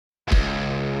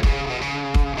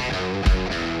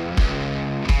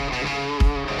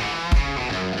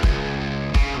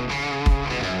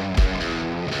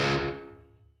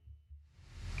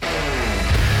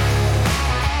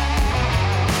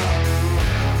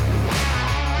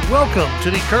Welcome to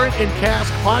the Current and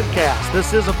Cask Podcast.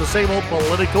 This isn't the same old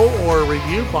political or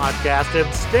review podcast.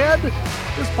 Instead,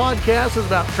 this podcast is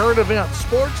about current events,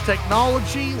 sports,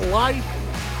 technology, life,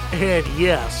 and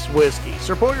yes, whiskey.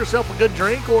 So pour yourself a good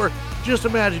drink or just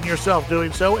imagine yourself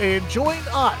doing so and join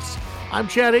us. I'm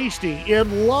Chad Hasty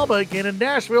in Lubbock, and in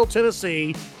Nashville,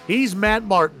 Tennessee, he's Matt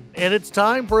Martin. And it's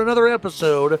time for another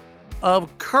episode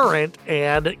of Current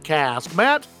and Cask.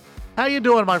 Matt, how you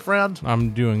doing, my friend?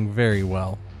 I'm doing very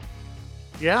well.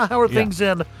 Yeah, how are things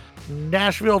in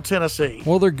Nashville, Tennessee?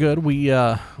 Well, they're good. We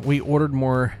ordered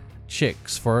more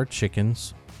chicks for our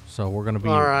chickens, so we're gonna be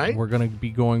we're gonna be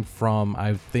going from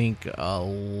I think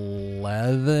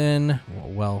 11,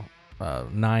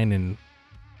 9 and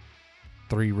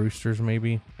 3 roosters,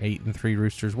 maybe 8 and 3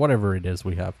 roosters, whatever it is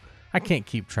we have. I can't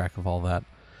keep track of all that,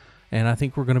 and I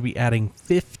think we're gonna be adding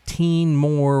 15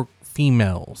 more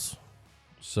females.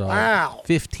 So wow.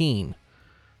 15.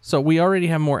 So we already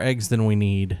have more eggs than we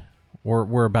need.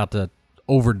 We're about to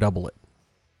over double it.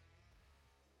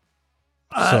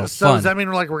 So does that mean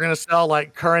we're going to sell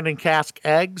like Current and Cask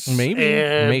eggs?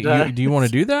 Maybe. Do you want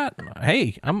to do that?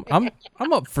 Hey, I'm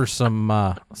up for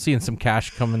some seeing some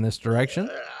cash come in this direction.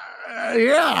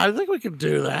 Yeah, I think we could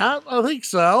do that. I think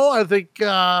so. I think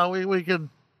we could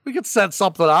set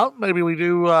something up. Maybe we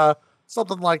do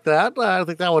something like that. I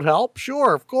think that would help.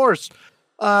 Sure, of course.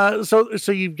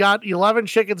 So you've got 11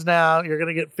 chickens now. You're going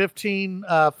to get 15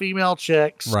 female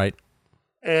chicks, right?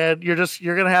 And you're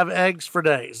going to have eggs for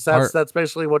days. That's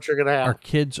basically what you're going to have. Our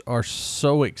kids are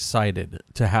so excited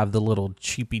to have the little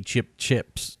cheapy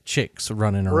chicks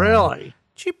running around. Really?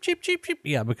 Cheap.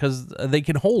 Yeah, because they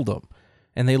can hold them,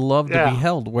 and they love to be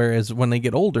held. Whereas when they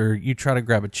get older, you try to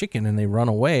grab a chicken and they run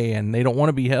away, and they don't want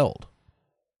to be held.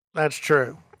 That's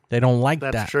true. They don't like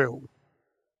that. That's true.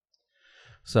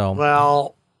 So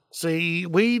well, see,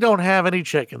 we don't have any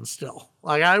chickens still.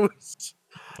 Like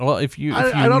well, if you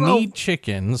need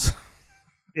chickens,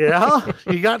 yeah,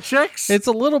 you got chicks. It's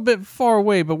a little bit far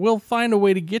away, but we'll find a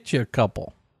way to get you a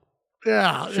couple.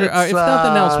 Yeah, sure. If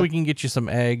nothing else, we can get you some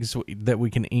eggs that we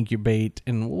can incubate,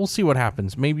 and we'll see what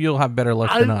happens. Maybe you'll have better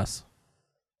luck than us.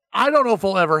 I don't know if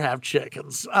we'll ever have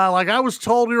chickens. Like I was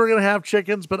told we were going to have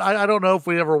chickens, but I don't know if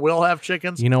we ever will have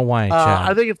chickens. You know why,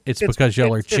 Chad? I think it's because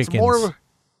y'all are chickens.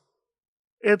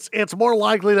 It's more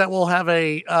likely that we'll have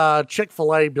a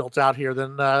Chick-fil-A built out here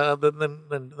than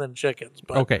chickens.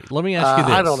 But, okay, let me ask you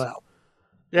this. I don't know.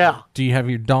 Yeah. Do you have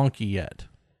your donkey yet?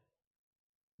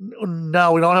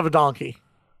 No, we don't have a donkey.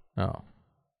 Oh.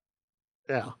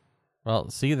 Yeah.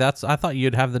 Well, see, I thought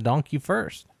you'd have the donkey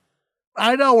first.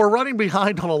 I know we're running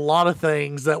behind on a lot of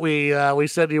things that we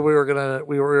said we were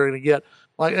gonna get.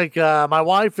 Like my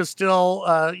wife is still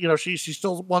she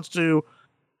still wants to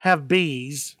have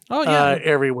bees. Oh yeah,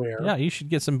 everywhere. Yeah, you should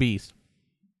get some bees.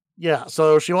 Yeah,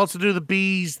 so she wants to do the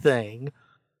bees thing,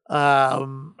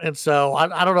 and so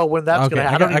I don't know when that's gonna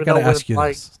happen. I gotta ask you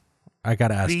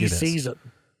this. Season.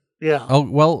 Yeah. Oh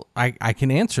well, I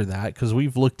can answer that because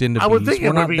we've looked into bees.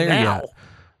 We're not there yet.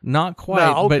 Not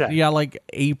quite, but yeah, like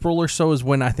April or so is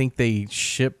when I think they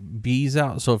ship bees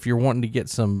out. So if you're wanting to get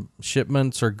some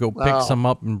shipments or go pick some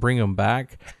up and bring them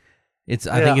back, I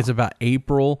think it's about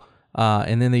April,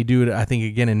 and then they do it I think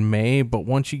again in May. But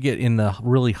once you get in the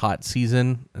really hot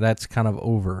season, that's kind of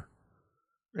over.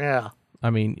 Yeah,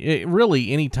 I mean, it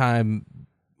really anytime,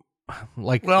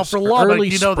 like for Lubbock,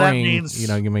 early spring, that means you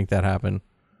can make that happen.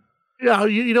 Yeah,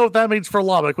 you know what that means for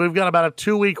Lubbock. We've got about a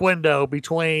 2-week window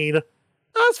between.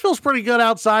 This feels pretty good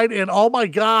outside, and oh my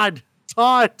God, it's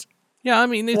hot. Yeah, I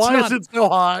mean, why is it so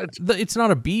hot? It's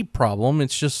not a bee problem.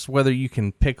 It's just whether you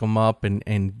can pick them up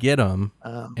and get them,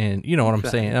 and you know what I'm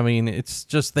saying. I mean, it's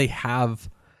just they have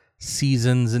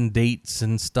seasons and dates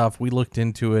and stuff. We looked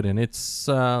into it, and it's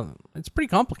pretty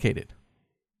complicated.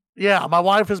 Yeah, my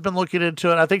wife has been looking into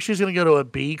it. I think she's going to go to a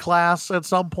bee class at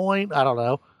some point. I don't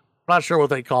know. I'm not sure what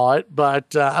they call it,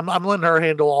 but I'm letting her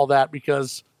handle all that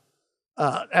because.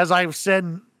 As I've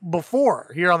said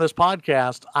before here on this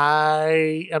podcast,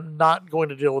 I am not going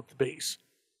to deal with the bees.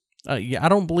 Yeah, I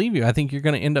don't believe you. I think you're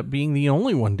going to end up being the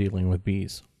only one dealing with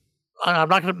bees. I'm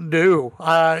not going to do.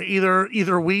 Either it's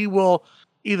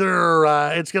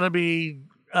going to be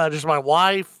just my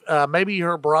wife, maybe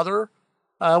her brother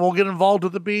will get involved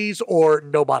with the bees, or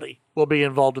nobody will be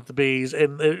involved with the bees,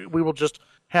 and we will just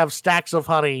have stacks of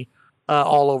honey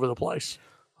all over the place.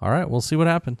 All right, we'll see what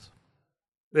happens.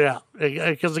 Yeah,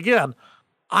 because again,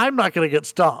 I'm not going to get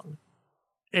stung.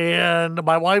 And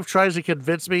my wife tries to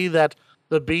convince me that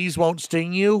the bees won't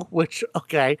sting you, which,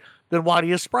 okay, then why do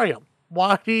you spray them?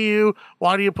 Why do you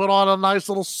put on a nice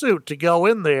little suit to go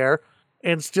in there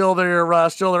and steal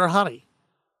their honey?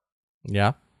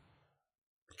 Yeah.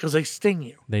 because they sting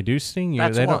you. They do sting you.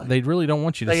 That's they why. don't. They really don't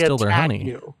want you to steal their honey.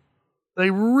 You.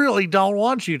 They really don't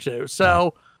want you to.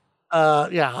 So,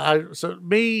 so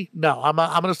me, no, I'm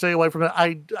going to stay away from it.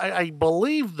 I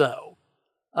believe though,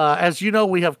 as you know,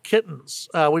 we have kittens.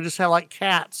 We just have like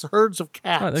cats, herds of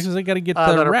cats. Right, because they got to get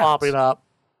that rats. Are popping up.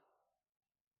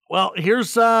 Well,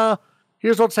 here's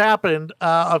what's happened.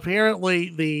 Apparently,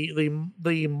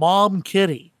 the mom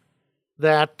kitty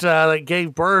that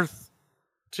gave birth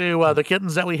to the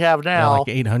kittens that we have now, like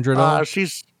 800 of them.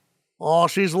 She's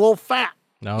a little fat.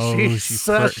 No,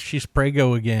 she's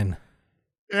prego again.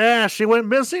 Yeah, she went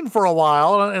missing for a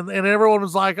while, and everyone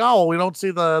was like, "Oh, we don't see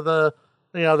the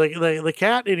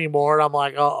cat anymore." And I'm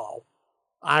like, "Oh,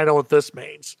 I know what this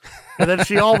means." And then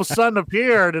she all of a sudden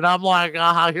appeared, and I'm like,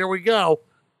 here we go."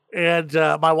 And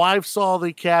my wife saw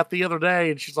the cat the other day,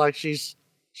 and she's like, she's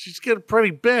getting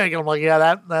pretty big. And I'm like,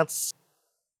 yeah, that's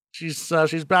she's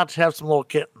about to have some little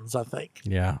kittens, I think.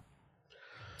 Yeah.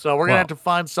 So we're gonna have to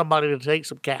find somebody to take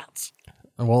some cats.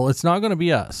 Well, it's not going to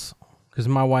be us because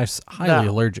my wife's highly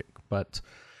allergic. But,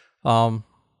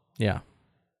 yeah,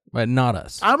 but not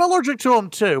us. I'm allergic to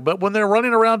them too. But when they're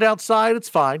running around outside, it's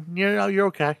fine. You're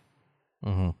okay.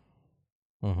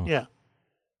 Mm-hmm. Mm-hmm. Yeah.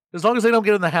 As long as they don't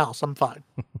get in the house, I'm fine.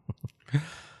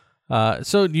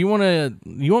 So do you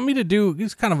want me to do,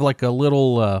 it's kind of like a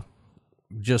little,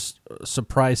 just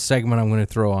surprise segment I'm going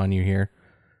to throw on you here.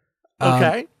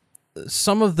 Okay.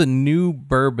 Some of the new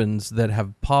bourbons that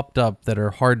have popped up that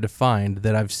are hard to find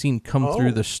that I've seen come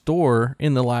through the store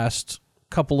in the last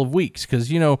couple of weeks.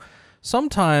 Cause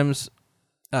sometimes,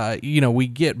 we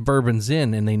get bourbons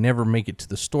in and they never make it to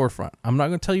the storefront. I'm not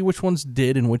going to tell you which ones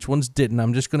did and which ones didn't.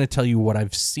 I'm just going to tell you what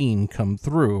I've seen come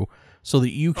through so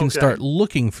that you can start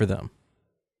looking for them.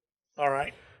 All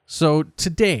right. So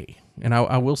today, and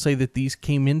I will say that these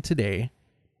came in today,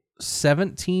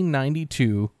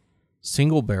 1792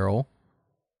 single barrel,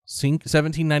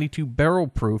 1792 barrel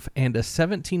proof, and a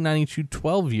 1792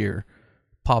 12-year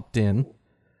popped in.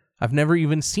 I've never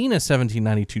even seen a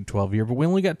 1792 12-year, but we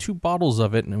only got 2 bottles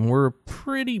of it, and we're a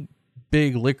pretty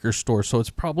big liquor store, so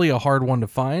it's probably a hard one to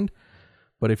find.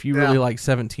 But if you really like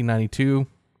 1792,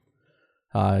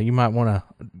 you might want to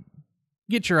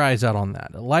get your eyes out on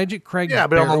that. Elijah Craig. Yeah,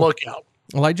 be on the lookout.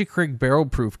 Elijah Craig Barrel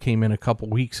Proof came in a couple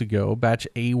weeks ago, batch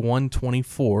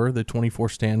A124. The 24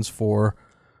 stands for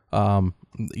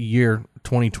year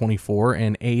 2024,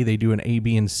 and A, they do an A,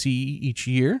 B, and C each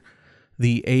year.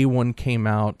 The A1 came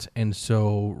out, and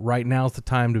so right now is the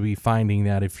time to be finding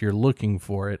that if you're looking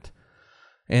for it.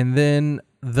 And then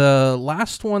the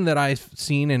last one that I've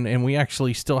seen, and we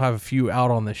actually still have a few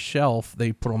out on the shelf,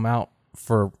 they put them out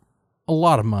for a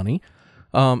lot of money.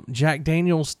 Jack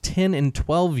Daniel's 10 and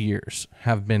 12 years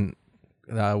have been,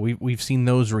 we've seen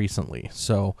those recently.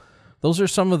 So those are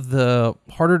some of the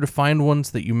harder to find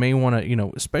ones that you may want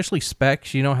to, especially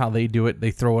specs, how they do it.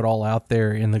 They throw it all out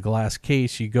there in the glass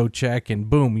case. You go check and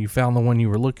boom, you found the one you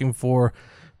were looking for,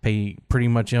 pay pretty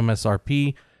much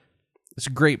MSRP. It's a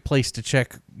great place to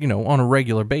check, on a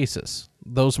regular basis.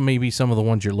 Those may be some of the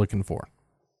ones you're looking for.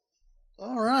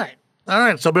 All right.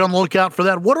 So be on the lookout for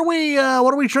that. What are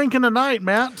we drinking tonight,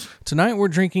 Matt? Tonight we're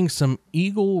drinking some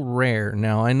Eagle Rare.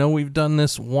 Now, I know we've done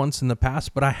this once in the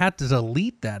past, but I had to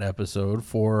delete that episode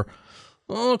for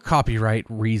copyright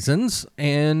reasons.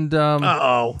 And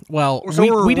well, so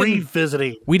we're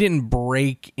revisiting. We didn't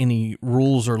break any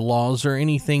rules or laws or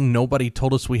anything. Nobody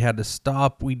told us we had to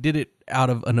stop. We did it out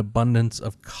of an abundance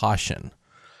of caution.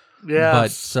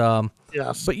 Yes.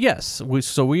 But yes,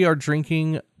 we are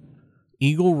drinking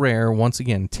Eagle Rare, once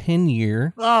again,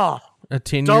 10-year. Oh, a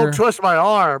 10-year. Don't twist my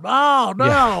arm. Oh, no.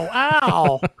 Yeah.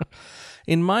 Ow.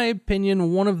 In my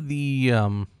opinion, one of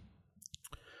the,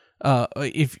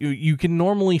 if you can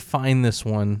normally find this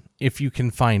one, if you can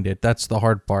find it, that's the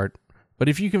hard part. But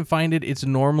if you can find it, it's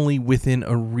normally within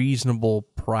a reasonable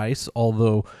price.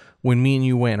 Although when me and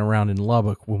you went around in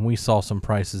Lubbock, when we saw some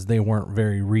prices, they weren't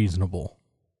very reasonable.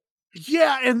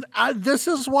 Yeah, and this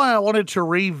is why I wanted to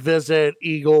revisit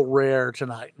Eagle Rare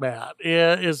tonight, Matt,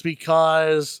 is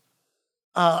because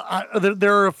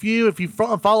there are a few, if you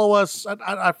follow us,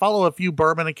 I follow a few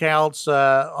bourbon accounts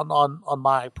on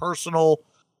my personal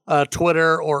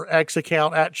Twitter or X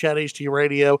account at Chat HT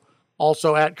Radio,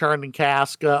 also at Current and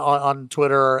Cask on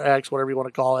Twitter or X, whatever you want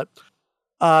to call it.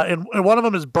 And one of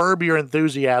them is Burb Your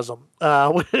Enthusiasm,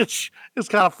 which is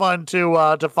kind of fun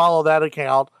to follow that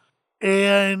account.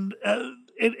 And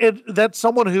that's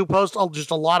someone who posts just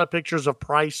a lot of pictures of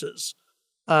prices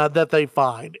that they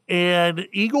find. And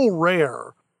Eagle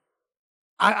Rare,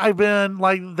 they've been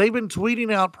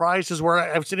tweeting out prices where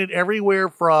I've seen it everywhere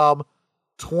from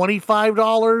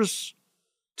 $25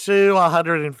 to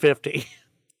 $150.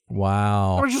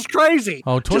 Wow. It was just crazy.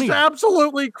 Oh, just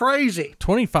absolutely crazy.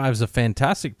 25 is a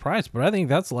fantastic price, but I think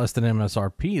that's less than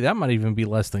MSRP. That might even be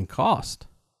less than cost.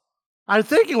 I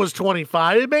think it was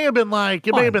 25. It may have been may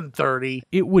have been 30.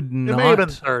 It would not. It may have been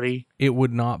 30. It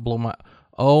would not blow my...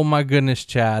 Oh my goodness,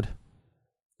 Chad.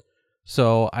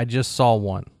 So I just saw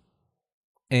one.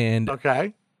 And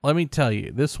okay. Let me tell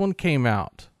you, this one came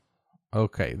out.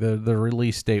 Okay, the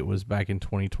release date was back in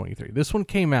 2023. This one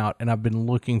came out, and I've been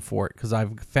looking for it because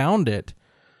I've found it,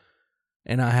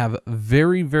 and I have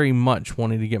very, very much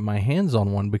wanted to get my hands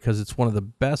on one because it's one of the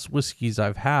best whiskeys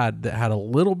I've had that had a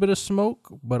little bit of smoke,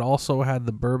 but also had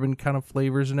the bourbon kind of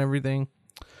flavors and everything.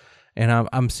 And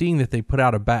I'm seeing that they put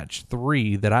out a batch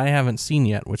 3 that I haven't seen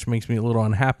yet, which makes me a little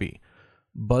unhappy.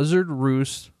 Buzzard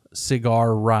Roost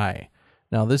Cigar Rye.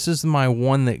 Now, this is my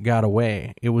one that got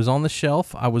away. It was on the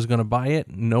shelf. I was going to buy it.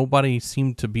 Nobody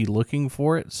seemed to be looking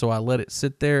for it, so I let it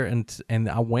sit there, and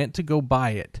I went to go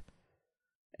buy it,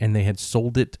 and they had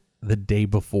sold it the day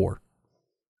before.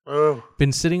 Oh.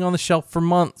 Been sitting on the shelf for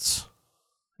months.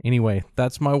 Anyway,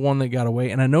 that's my one that got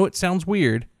away, and I know it sounds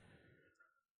weird,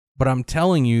 but I'm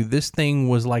telling you, this thing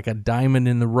was like a diamond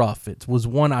in the rough. It was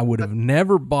one I would have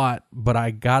never bought, but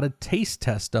I got a taste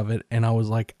test of it, and I was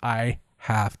like, I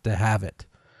have to have it.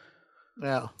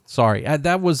 Yeah. Sorry,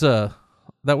 that was a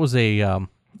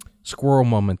squirrel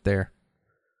moment there.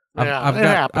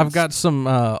 I've got some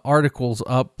articles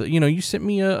up. You sent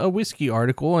me a whiskey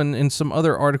article, and some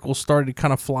other articles started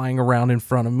kind of flying around in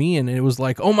front of me, and it was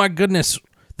like, oh my goodness,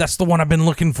 that's the one I've been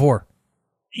looking for.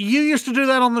 You used to do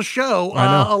that on the show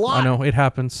a lot. I know, it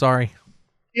happens. Sorry.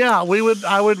 Yeah,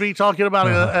 I would be talking about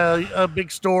a big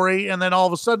story, and then all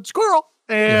of a sudden, squirrel.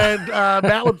 And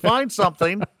Matt would find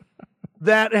something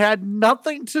that had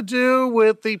nothing to do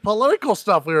with the political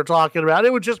stuff we were talking about.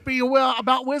 It would just be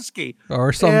about whiskey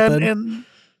or something. And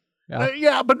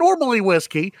but normally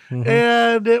whiskey. Mm-hmm.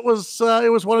 And it was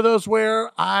one of those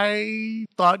where I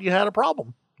thought you had a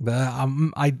problem.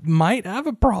 I might have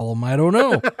a problem. I don't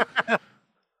know.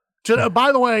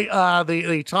 By the way,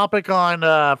 the topic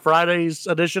on Friday's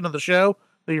edition of the show,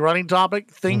 the running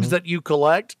topic, things that you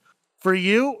collect. For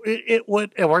you, it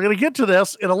would, and we're going to get to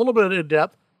this in a little bit in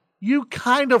depth. You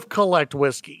kind of collect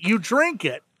whiskey. You drink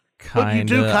it, but you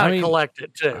do kind of collect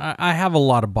it too. I have a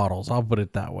lot of bottles. I'll put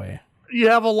it that way. You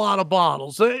have a lot of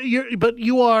bottles, but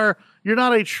you're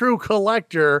not a true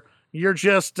collector. You're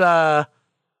just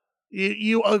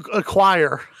you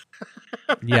acquire.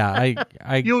 Yeah,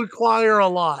 you acquire a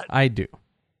lot. I do,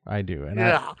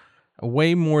 and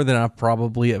way more than I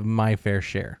probably have my fair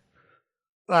share.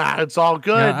 It's all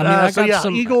good.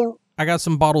 I got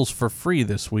some bottles for free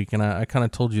this week, and I kind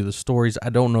of told you the stories. I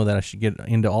don't know that I should get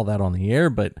into all that on the air,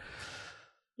 but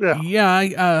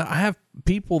I have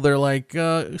people. They're like,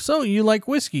 "So you like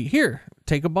whiskey? Here,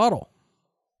 take a bottle."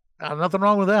 Nothing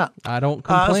wrong with that. I don't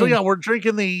complain. We're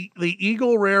drinking the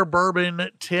Eagle Rare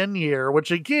Bourbon 10-year,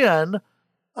 which again,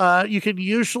 you can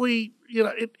usually,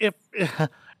 if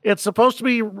it's supposed to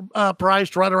be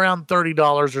priced right around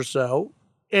 $30 or so.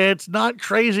 It's not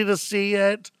crazy to see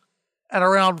it at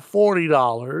around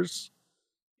 $40.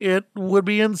 It would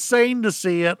be insane to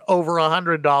see it over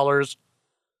 $100,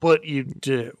 but you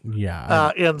do.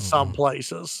 Yeah. In some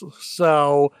places.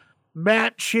 So,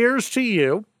 Matt, cheers to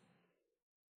you.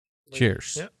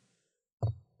 Cheers. Yeah.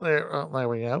 There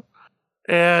we go.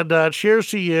 And cheers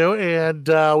to you. And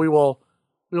we will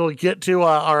get to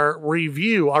our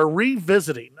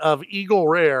revisiting of Eagle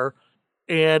Rare.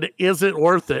 And is it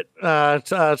worth it?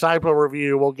 Type of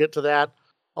review. We'll get to that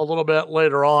a little bit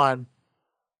later on.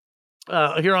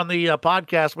 Here on the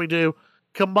podcast, we do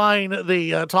combine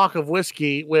the talk of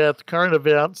whiskey with current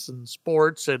events and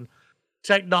sports and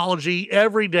technology,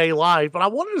 everyday life. But I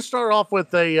wanted to start off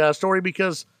with a story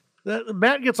because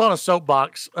Matt gets on a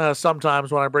soapbox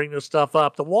sometimes when I bring this stuff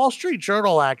up. The Wall Street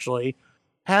Journal actually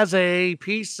has a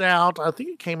piece out. I think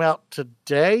it came out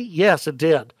today. Yes, it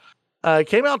did.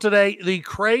 Came out today, the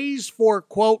craze for,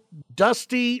 quote,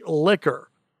 dusty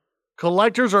liquor.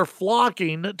 Collectors are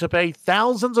flocking to pay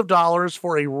thousands of dollars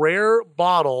for a rare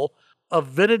bottle of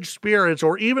vintage spirits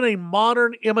or even a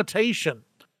modern imitation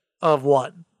of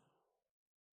one.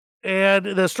 And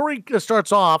the story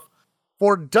starts off,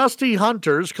 for dusty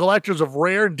hunters, collectors of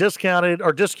rare and discounted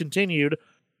or discontinued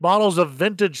bottles of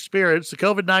vintage spirits, the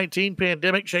COVID-19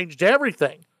 pandemic changed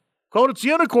everything. Quote, it's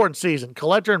unicorn season.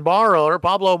 Collector and bar owner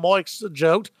Pablo Moix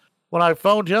joked when I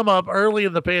phoned him up early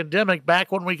in the pandemic,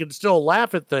 back when we could still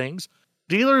laugh at things.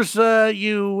 Dealers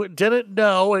you didn't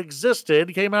know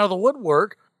existed came out of the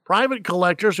woodwork. Private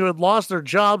collectors who had lost their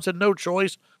jobs had no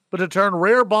choice but to turn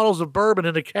rare bottles of bourbon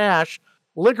into cash.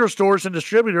 Liquor stores and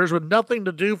distributors with nothing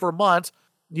to do for months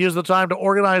used the time to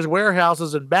organize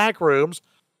warehouses and back rooms,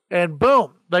 and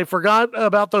boom, they forgot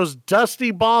about those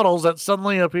dusty bottles that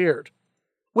suddenly appeared.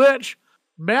 Which,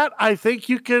 Matt, I think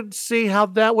you could see how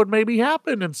that would maybe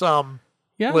happen in some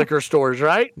liquor stores,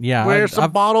 right? Yeah. Where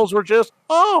some bottles were just,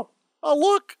 oh,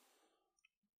 look.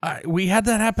 We had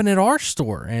that happen at our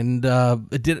store, and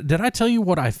did I tell you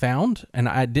what I found? And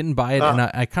I didn't buy it, and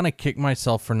I kind of kicked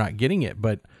myself for not getting it,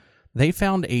 but they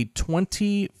found a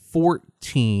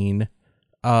 2014,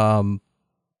 the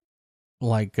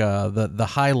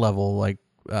high level, I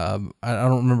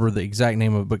don't remember the exact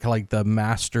name of it, but like the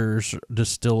Masters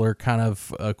Distiller, kind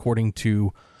of according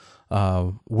to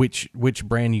which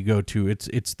brand you go to.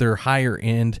 It's their higher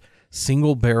end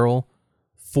single barrel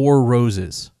 4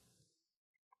 Roses.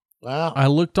 Wow. I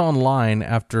looked online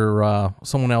after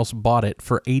someone else bought it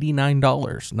for $89,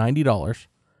 $90.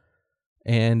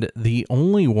 And the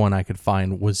only one I could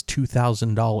find was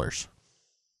 $2,000.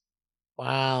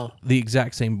 Wow. The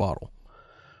exact same bottle.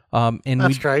 And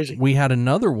that's crazy. We had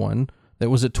another one that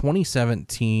was a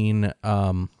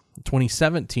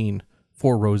 2017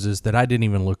 Four Roses that I didn't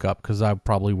even look up because I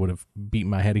probably would have beat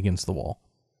my head against the wall.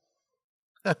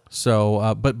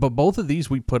 So, but both of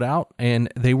these we put out,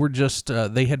 and they were just,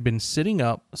 they had been sitting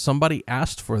up. Somebody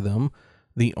asked for them.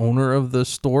 The owner of the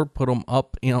store put them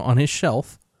up, on his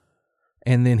shelf,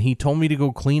 and then he told me to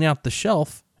go clean out the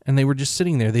shelf, and they were just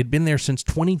sitting there. They'd been there since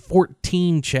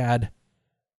 2014, Chad.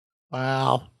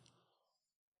 Wow.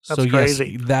 That's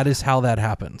crazy. Yes, that is how that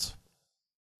happens.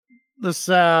 This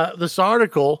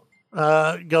article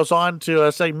goes on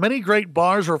to say many great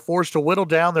bars were forced to whittle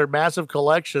down their massive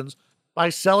collections by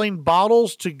selling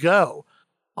bottles to go.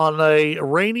 On a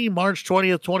rainy March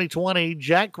 20th, 2020,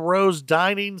 Jack Rose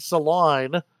Dining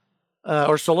Saloon,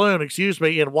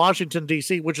 in Washington,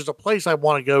 D.C., which is a place I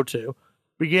want to go to,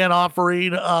 began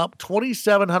offering up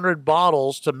 2,700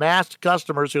 bottles to masked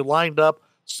customers who lined up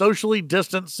socially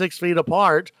distant 6 feet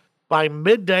apart. By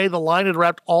midday, the line had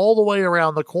wrapped all the way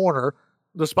around the corner.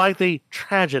 Despite the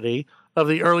tragedy of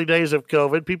the early days of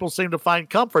COVID, people seemed to find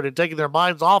comfort in taking their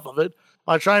minds off of it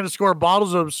by trying to score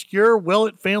bottles of obscure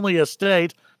Willett family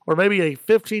estate or maybe a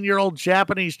 15-year-old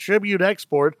Japanese tribute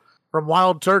export from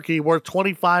Wild Turkey worth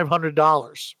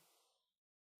 $2,500.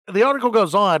 The article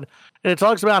goes on, and it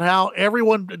talks about how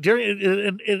everyone,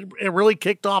 it really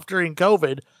kicked off during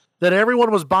COVID, that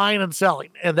everyone was buying and selling.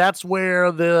 And that's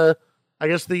where the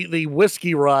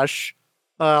whiskey rush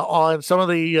on some of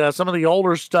the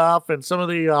older stuff and some of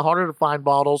the harder to find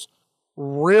bottles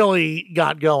really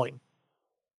got going.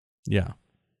 Yeah.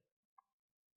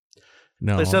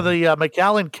 No. They said the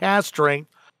Macallan cask strength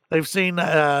they've seen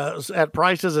at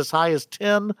prices as high as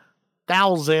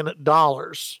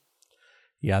 $10,000.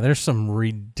 Yeah, there's some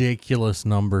ridiculous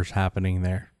numbers happening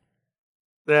there.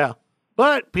 Yeah,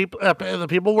 but the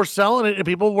people were selling it, and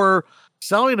people were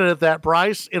selling it at that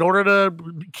price in order to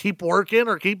keep working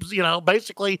or keep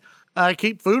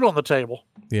keep food on the table.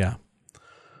 Yeah.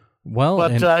 Well,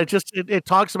 but it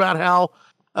talks about how.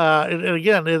 And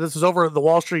again, this is over at the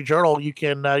Wall Street Journal. You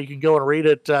can go and read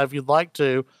it if you'd like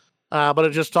to. But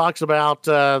it just talks about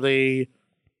the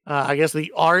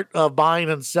art of buying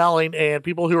and selling, and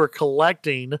people who are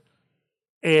collecting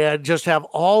and just have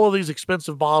all of these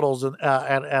expensive bottles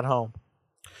at home.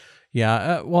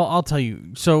 Yeah. Well, I'll tell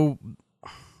you. So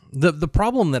the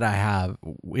problem that I have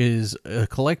is a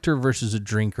collector versus a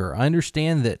drinker. I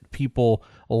understand that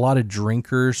a lot of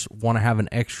drinkers want to have an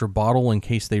extra bottle in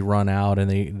case they run out, and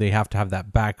they have to have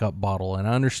that backup bottle. And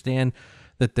I understand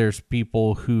that there's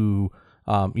people who,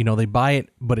 they buy it,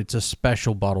 but it's a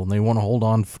special bottle and they want to hold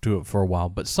on to it for a while.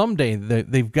 But someday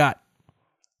they've got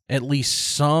at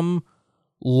least some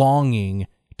longing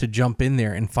to jump in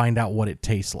there and find out what it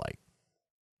tastes like.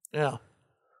 Yeah.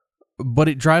 But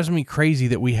it drives me crazy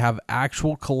that we have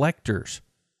actual collectors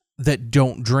that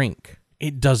don't drink.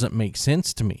 It doesn't make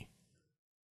sense to me.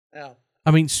 Yeah.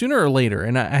 I mean, sooner or later,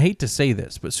 and I hate to say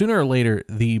this, but sooner or later,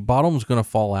 the bottom's going to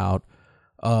fall out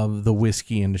of the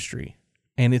whiskey industry.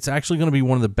 And it's actually going to be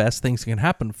one of the best things that can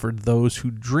happen for those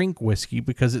who drink whiskey,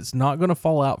 because it's not going to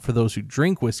fall out for those who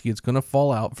drink whiskey. It's going to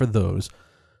fall out for those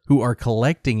who are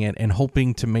collecting it and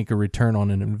hoping to make a return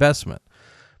on an investment.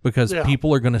 Because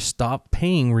people are going to stop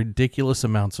paying ridiculous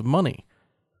amounts of money.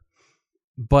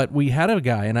 But we had a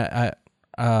guy,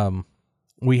 and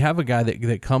we have a guy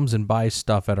that comes and buys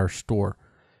stuff at our store,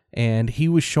 and he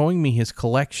was showing me his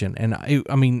collection, and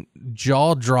I mean,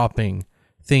 jaw-dropping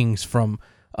things from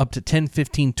up to 10,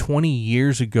 15, 20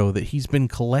 years ago that he's been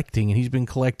collecting, and he's been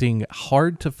collecting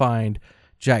hard-to-find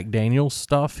Jack Daniel's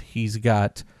stuff. He's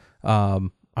got, I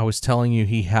was telling you,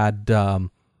 he had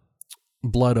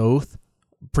Blood Oath,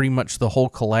 pretty much the whole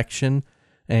collection,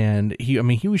 And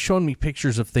he was showing me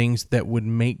pictures of things that would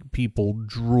make people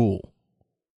drool.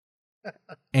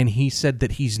 And he said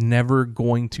that he's never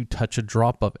going to touch a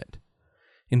drop of it.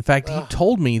 In fact, he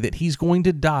told me that he's going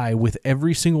to die with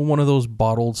every single one of those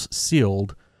bottles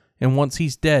sealed. And once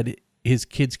he's dead, his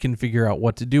kids can figure out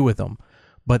what to do with them.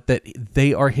 But that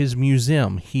they are his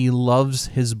museum. He loves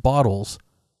his bottles.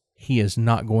 He is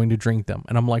not going to drink them.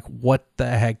 And I'm like, what the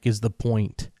heck is the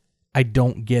point? I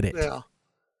don't get it. Yeah.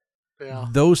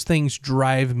 Those things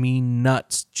drive me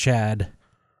nuts, Chad.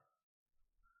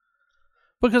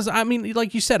 Because, I mean,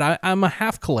 like you said, I'm a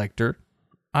half collector.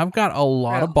 I've got a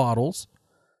lot of bottles,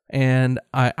 and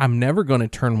I'm never going to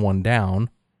turn one down.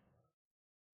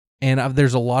 And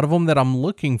there's a lot of them that I'm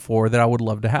looking for that I would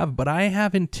love to have, but I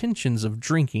have intentions of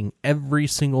drinking every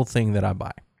single thing that I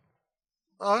buy.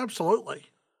 Oh, absolutely.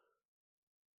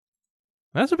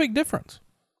 That's a big difference.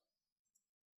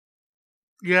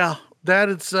 Yeah, that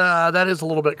is a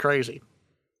little bit crazy.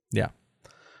 Yeah.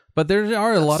 But there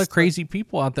are a lot of crazy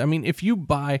people out there. I mean, if you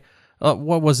buy,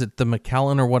 what was it, the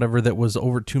Macallan or whatever that was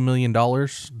over $2 million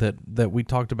that we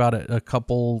talked about a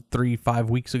couple, 3-5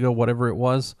 weeks ago, whatever it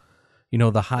was, you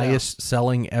know, the highest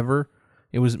selling ever,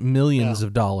 it was millions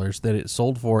of dollars that it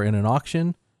sold for in an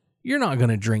auction. You're not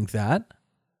going to drink that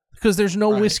because there's no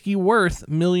whiskey worth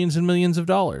millions and millions of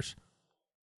dollars.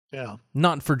 Yeah.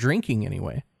 Not for drinking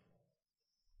anyway.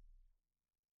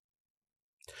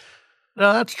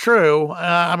 No, that's true.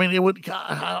 I mean,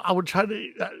 I would try to.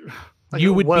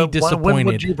 You would be disappointed. When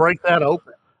would you break that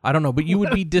open? I don't know, but you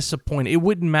would be disappointed. It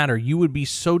wouldn't matter. You would be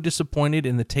so disappointed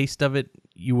in the taste of it,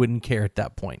 you wouldn't care at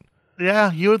that point.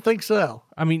 Yeah, you would think so.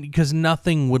 I mean, because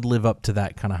nothing would live up to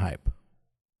that kind of hype.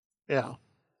 Yeah.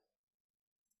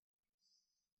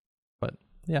 But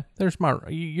yeah,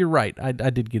 you're right. I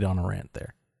did get on a rant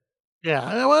there.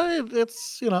 Yeah, well,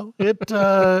 it's, you know, it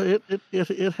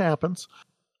happens.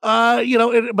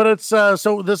 But it's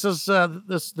so this is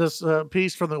this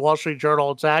piece from the Wall Street Journal.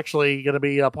 It's actually going to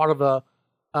be a part of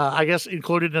I guess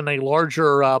included in a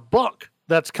larger book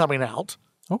that's coming out.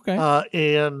 Okay.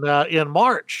 In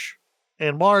March,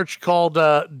 called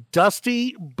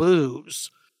Dusty Booze: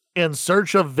 In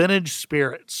Search of Vintage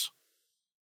Spirits.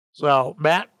 So,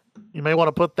 Matt, you may want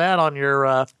to put that on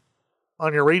your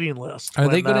reading list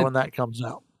when that comes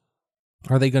out.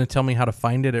 Are they going to tell me how to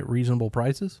find it at reasonable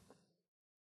prices?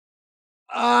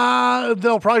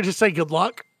 They'll probably just say good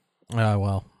luck.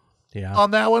 Well, yeah.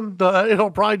 On that one, it'll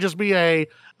probably just be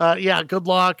good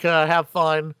luck, have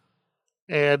fun,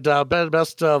 and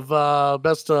best of luck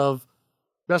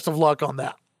on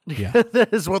that. Yeah, that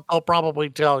is what they'll probably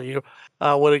tell you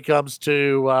when it comes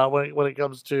to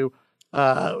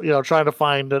trying to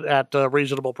find it at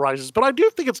reasonable prices. But I do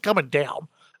think it's coming down.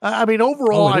 I mean,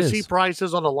 overall, I see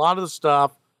prices on a lot of the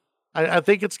stuff. I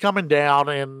think it's coming down,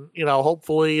 and, you know,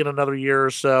 hopefully in another year or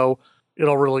so,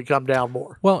 it'll really come down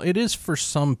more. Well, it is for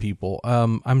some people.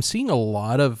 I'm seeing a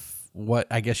lot of what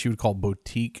I guess you would call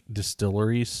boutique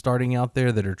distilleries starting out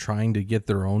there that are trying to get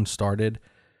their own started,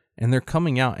 and they're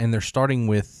coming out and they're starting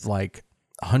with like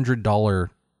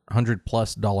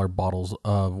 $100+ bottles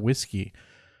of whiskey.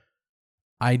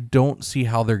 I don't see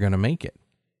how they're going to make it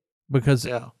because,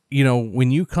 you know,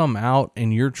 when you come out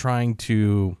and you're trying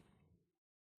to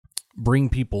bring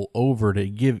people over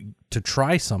to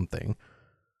try something,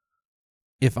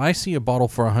 if I see a bottle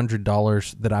for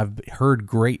 $100 that I've heard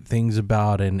great things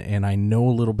about and I know a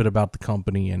little bit about the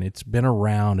company and it's been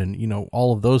around and, you know,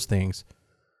 all of those things,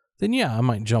 then yeah, I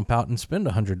might jump out and spend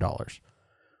 $100.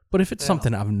 But if it's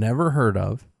something I've never heard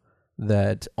of,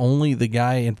 that only the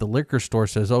guy at the liquor store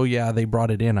says, oh yeah, they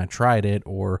brought it in, I tried it,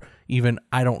 or even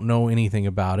I don't know anything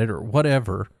about it or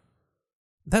whatever,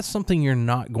 that's something you're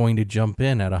not going to jump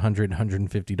in at $100,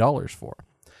 $150 for.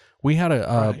 We had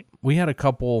a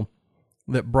couple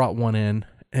that brought one in,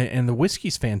 and the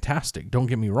whiskey's fantastic. Don't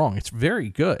get me wrong; it's very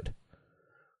good.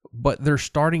 But their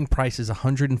starting price is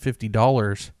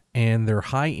 $150, and their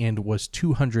high end was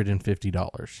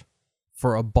 $250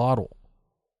 for a bottle.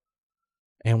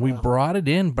 And we brought it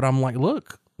in, but I'm like,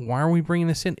 look, why are we bringing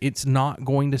this in? It's not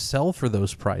going to sell for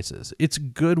those prices. It's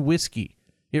good whiskey.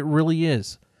 It really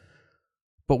is.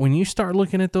 But when you start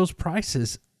looking at those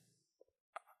prices,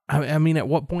 I mean, at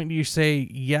what point do you say,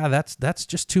 yeah, that's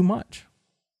just too much?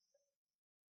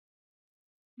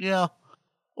 Yeah.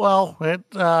 Well,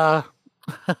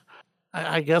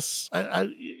 I guess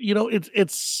it's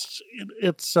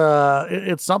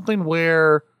something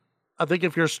where I think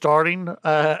if you're starting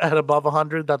at above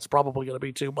 100, that's probably going to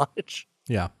be too much.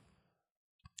 Yeah.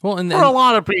 Well, and for a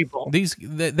lot of people,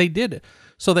 they did it.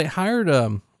 So they hired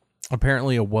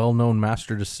apparently a well-known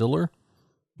master distiller,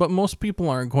 but most people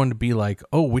aren't going to be like,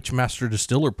 oh, which master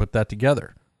distiller put that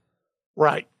together?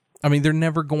 Right. I mean, they're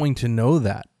never going to know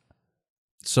that.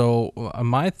 So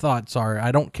my thoughts are,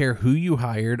 I don't care who you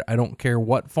hired. I don't care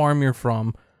what farm you're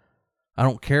from. I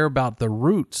don't care about the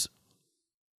roots.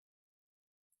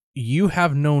 You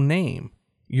have no name.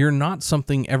 You're not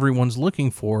something everyone's looking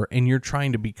for, and you're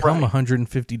trying to become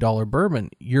 $150 bourbon.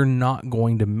 You're not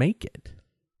going to make it.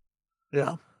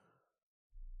 Yeah.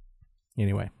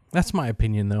 Anyway, that's my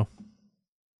opinion, though.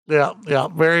 Yeah.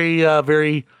 Very,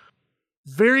 very,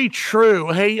 very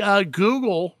true. Hey,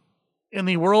 Google, in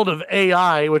the world of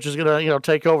AI, which is going to,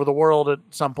 take over the world at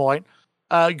some point,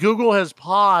 Google has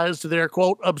paused their,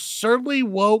 quote, absurdly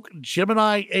woke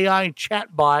Gemini AI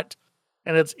chatbot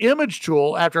and its image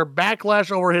tool after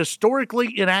backlash over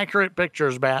historically inaccurate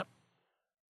pictures, Matt.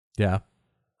 Yeah.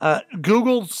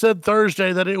 Google said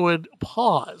Thursday that it would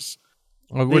pause.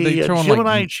 Were they showing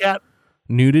Gemini chat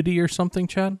nudity or something,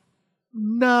 Chad?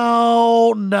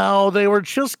 No. They were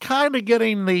just kind of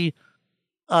getting the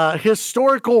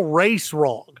historical race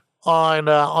wrong on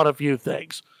a few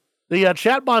things. The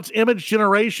chatbot's image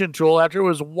generation tool, after it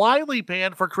was widely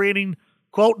banned for creating,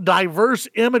 quote, diverse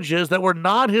images that were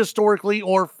not historically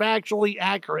or factually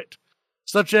accurate,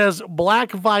 such as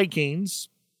black Vikings,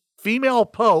 female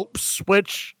popes,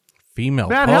 which...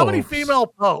 Matt, how many female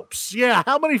popes? Yeah,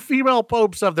 how many female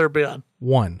popes have there been?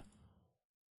 One.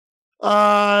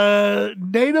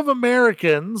 Native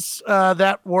Americans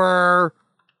that were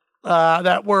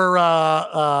among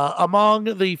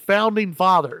the founding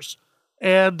fathers,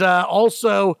 and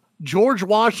also George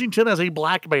Washington as a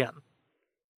black man.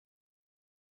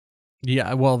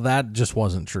 Yeah, well, that just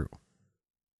wasn't true.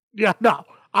 Yeah, no,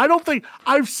 I don't think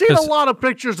I've seen a lot of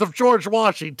pictures of George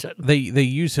Washington. They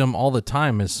use him all the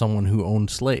time as someone who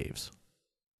owned slaves.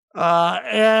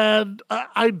 And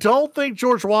I don't think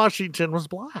George Washington was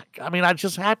black. I mean, I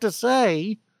just have to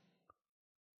say,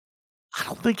 I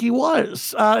don't think he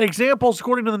was. Examples,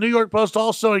 according to the New York Post,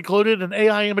 also included an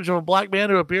AI image of a black man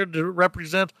who appeared to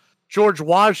represent George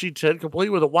Washington, complete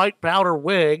with a white powder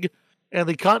wig and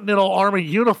the Continental Army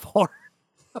uniform.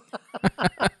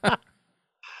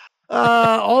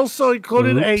 Also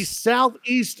included a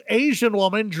Southeast Asian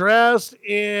woman dressed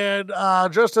as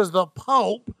the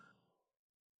Pope.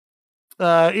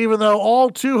 Even though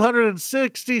all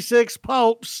 266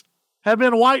 popes have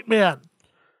been white men.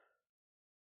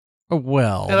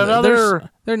 Well, there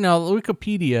now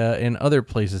Wikipedia and other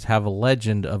places have a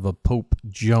legend of a Pope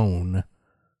Joan,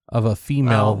 of a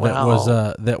female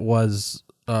that was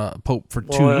Pope for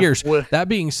 2 years. That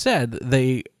being said,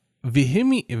 they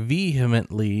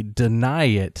vehemently deny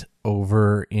it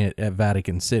over at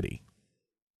Vatican City.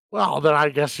 Well, then I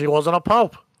guess she wasn't a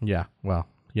Pope. Yeah, well,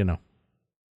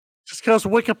 Just because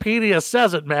Wikipedia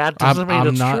says it, Matt, doesn't mean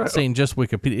it's true. I'm not saying just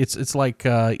Wikipedia. It's like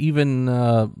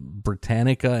even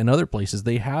Britannica and other places,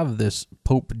 they have this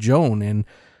Pope Joan, and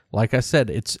like I said,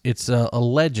 it's a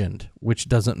legend, which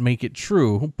doesn't make it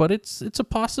true, but it's a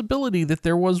possibility that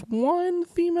there was one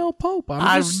female pope.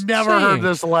 I've never heard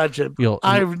this legend.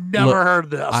 I've never heard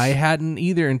this. I hadn't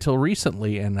either until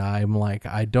recently, and I'm like,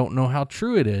 I don't know how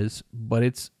true it is, but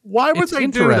it's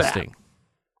interesting. Do that?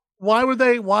 Why would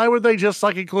they just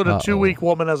like include a 2-week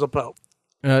woman as a pope?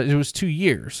 It was 2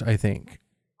 years, I think.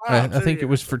 I think it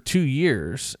was for 2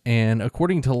 years, and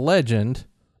according to legend,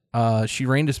 she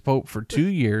reigned as pope for 2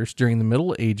 years during the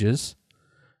Middle Ages,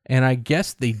 and I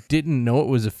guess they didn't know it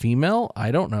was a female. I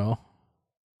don't know.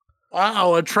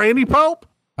 Wow, a trainee pope?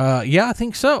 Yeah, I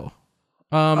think so.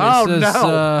 It says,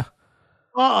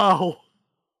 no.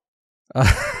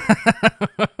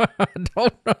 I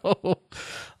don't know.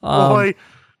 Boy.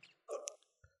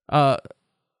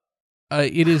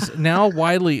 It is now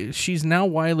she's now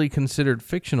widely considered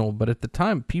fictional, but at the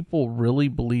time, people really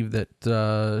believed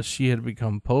that she had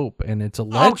become pope, and it's a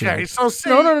legend. Okay, so see,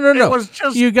 no. It was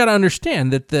just, you got to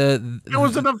understand that it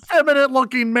was an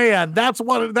effeminate-looking man. That's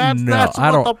what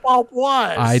the pope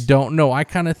was. I don't know. I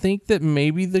kind of think that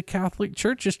maybe the Catholic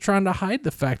Church is trying to hide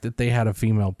the fact that they had a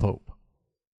female pope.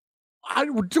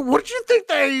 What do you think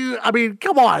I mean,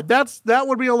 come on, that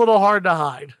would be a little hard to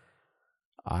hide.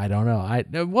 I don't know.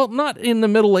 Well, not in the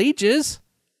Middle Ages.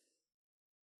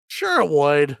 Sure it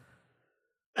would.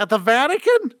 At the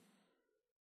Vatican?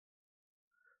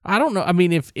 I don't know. I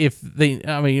mean,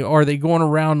 are they going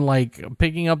around like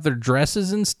picking up their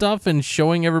dresses and stuff and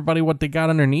showing everybody what they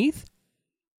got underneath?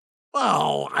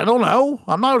 Well, I don't know.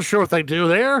 I'm not sure what they do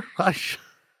there.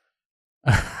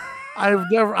 I've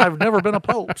never been a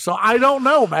pope, so I don't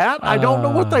know, Matt. I don't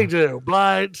know what they do,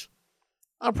 but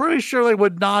I'm pretty sure they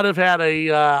would not have had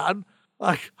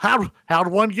how'd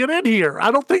one get in here? I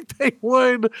don't think they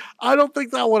would. I don't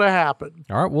think that would have happened.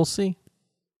 All right, we'll see.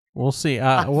 We'll see.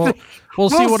 We'll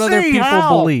see what other people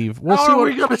believe. How are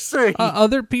we going to see?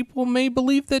 Other people may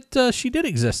believe that she did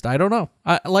exist. I don't know.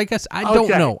 Like I said, I don't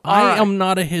know. I am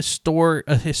not a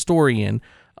historian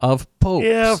of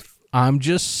popes. I'm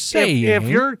just saying. If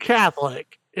you're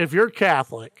Catholic,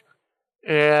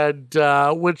 and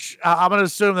which I'm going to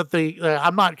assume that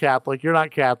I'm not Catholic. You're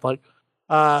not Catholic,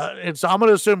 and so I'm going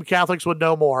to assume Catholics would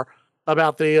know more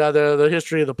about the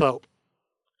history of the Pope.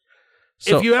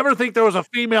 So, if you ever think there was a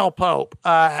female Pope,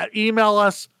 email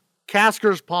us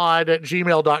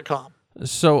caskerspod@gmail.com.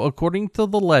 So, according to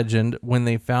the legend, when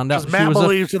they found out Matt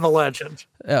believes in the legend.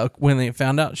 When they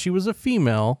found out she was a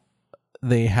female,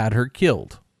 they had her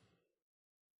killed.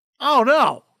 Oh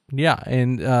no! Yeah,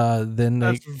 and then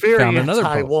That's they found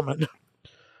another woman.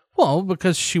 Well,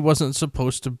 because she wasn't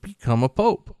supposed to become a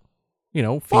pope.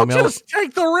 Female. Well, just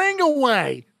take the ring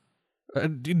away.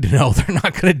 No, they're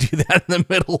not going to do that in the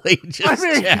Middle Ages. I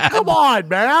mean, Chad. Come on,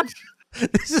 man.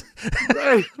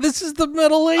 This is the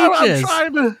Middle Ages.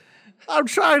 I'm not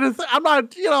trying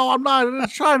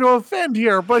to offend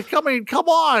here, but come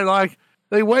on. Like,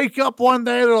 they wake up one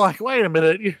day, they're like, wait a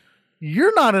minute,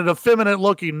 you're not an effeminate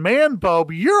looking man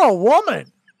pope. You're a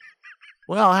woman.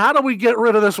 Well, how do we get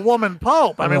rid of this woman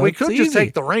pope? I mean, we could just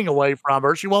take the ring away from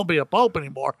her. She won't be a pope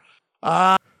anymore.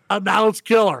 Now let's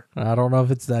kill her. I don't know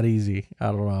if it's that easy. I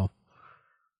don't know.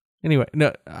 Anyway,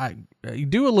 no, you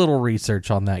do a little research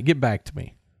on that. Get back to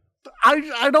me.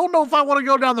 I don't know if I want to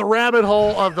go down the rabbit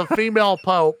hole of the female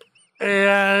pope,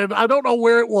 and I don't know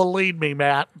where it will lead me,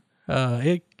 Matt.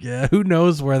 Who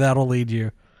knows where that'll lead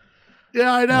you?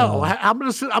 Yeah, I know. I'm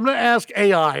gonna ask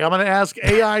AI. I'm gonna ask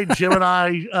AI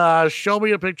Gemini. Show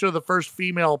me a picture of the first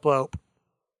female pope.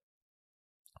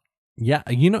 Yeah,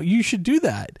 you should do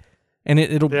that. And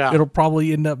it'll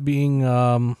probably end up being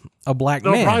a black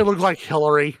man. It'll probably look like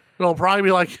Hillary. It'll probably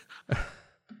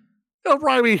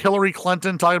be Hillary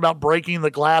Clinton talking about breaking the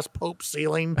glass Pope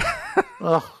ceiling.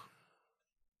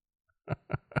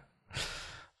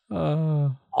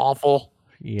 Awful.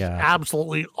 Yeah.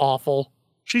 Absolutely awful.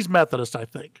 She's Methodist, I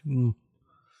think.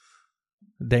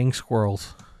 Dang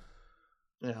squirrels.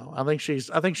 Yeah, I think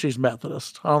she's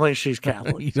Methodist. I don't think she's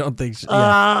Catholic. You don't think so?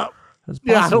 Yeah.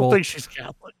 I don't think she's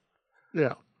Catholic.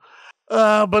 Yeah.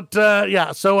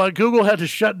 So Google had to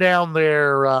shut down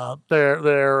their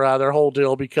whole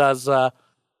deal because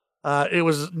it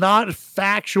was not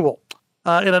factual.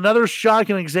 In another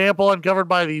shocking example uncovered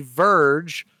by The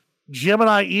Verge,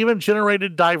 Gemini even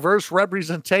generated diverse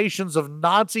representations of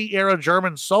Nazi-era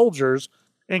German soldiers,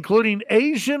 including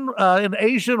an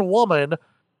Asian woman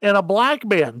and a black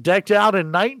man decked out in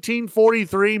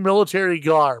 1943 military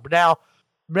garb. Now,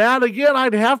 Matt, again,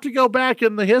 I'd have to go back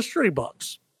in the history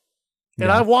books. And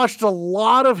I've watched a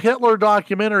lot of Hitler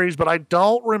documentaries, but I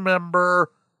don't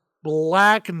remember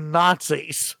black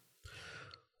Nazis.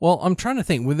 Well, I'm trying to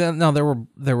think. Now,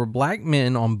 there were black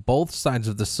men on both sides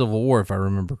of the Civil War, if I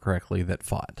remember correctly, that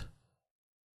fought.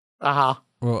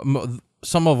 Well,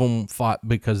 some of them fought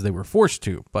because they were forced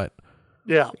to, but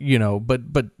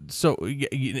so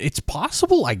it's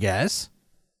possible, I guess.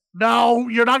 No,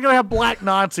 you're not going to have black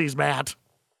Nazis, Matt.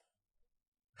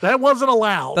 That wasn't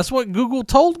allowed. That's what Google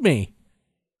told me.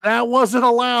 That wasn't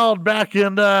allowed back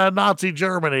in Nazi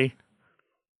Germany.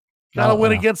 Kind of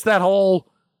went against that whole,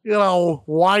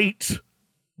 white,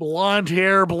 blonde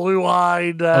hair,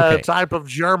 blue-eyed type of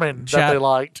German that they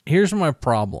liked. Here's my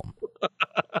problem.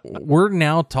 We're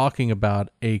now talking about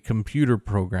a computer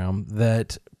program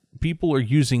that people are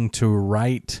using to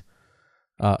write.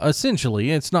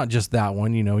 Essentially, it's not just that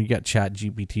one. You got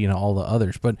ChatGPT and all the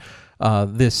others, but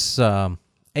this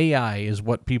AI is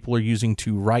what people are using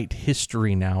to write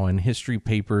history now and history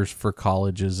papers for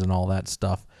colleges and all that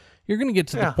stuff. You're going to get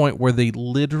to the point where they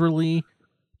literally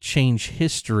change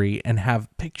history and have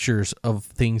pictures of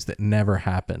things that never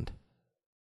happened.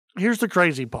 Here's the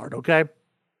crazy part, okay?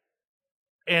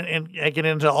 And I get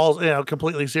into all,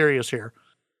 completely serious here.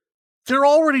 They're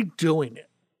already doing it.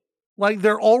 Like,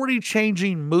 they're already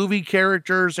changing movie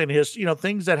characters and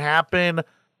things that happen.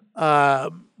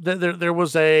 There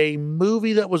was a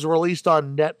movie that was released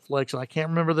on Netflix, and I can't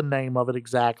remember the name of it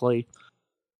exactly.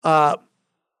 But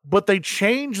they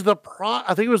changed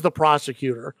I think it was the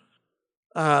prosecutor.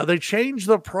 They changed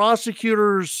the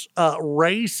prosecutor's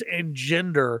race and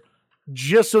gender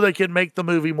just so they can make the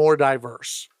movie more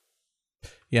diverse.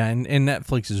 Yeah, and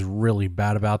Netflix is really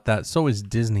bad about that. So is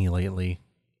Disney lately.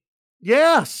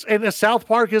 Yes, and South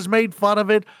Park has made fun of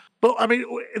it. But, I mean,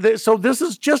 so this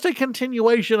is just a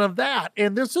continuation of that.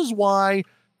 And this is why,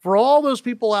 for all those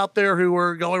people out there who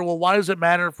are going, well, why does it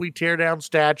matter if we tear down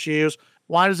statues?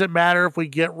 Why does it matter if we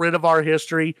get rid of our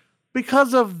history?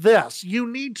 because of this. You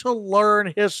need to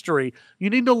learn history. You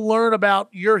need to learn about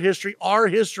your history, our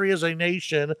history as a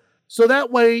nation, so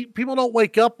that way people don't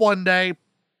wake up one day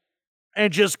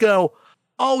and just go,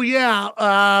 oh,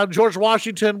 yeah, George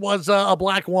Washington was a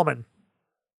black woman.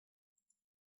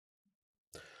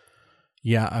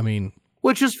 Yeah, I mean...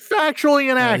 Which is factually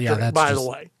inaccurate, by the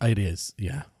way. It is,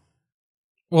 yeah.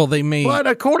 Well, they may... But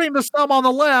according to some on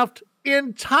the left,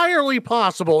 entirely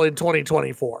possible in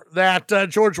 2024 that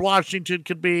George Washington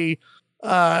could be,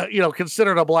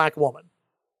 considered a black woman.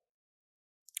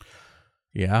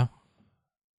 Yeah.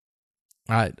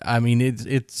 I mean,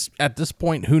 it's at this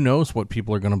point, who knows what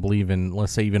people are going to believe in,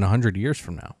 let's say, even 100 years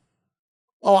from now.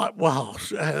 Oh, well,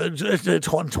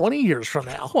 20 years from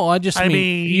now. Well, I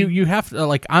mean, you have to,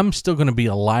 like, I'm still going to be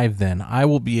alive then. I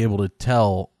will be able to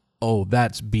tell, oh,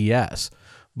 that's BS.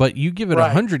 But you give it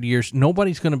 100 years,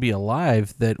 nobody's going to be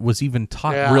alive that was even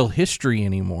taught real history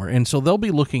anymore. And so they'll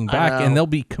be looking back and they'll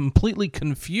be completely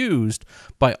confused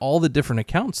by all the different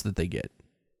accounts that they get.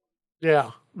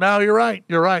 Yeah. No, you're right.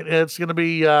 You're right. It's going to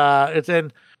be,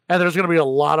 and there's going to be a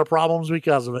lot of problems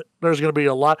because of it. There's going to be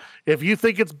a lot. If you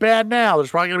think it's bad now,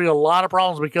 there's probably going to be a lot of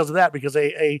problems because of that. Because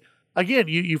again,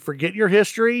 you forget your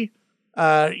history,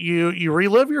 you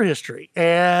relive your history,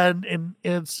 and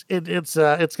it's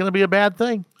going to be a bad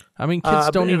thing. I mean, kids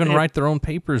don't even write their own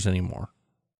papers anymore.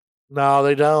 No,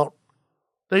 they don't.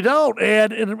 They don't.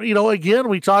 And again,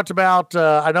 we talked about.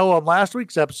 I know on last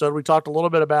week's episode we talked a little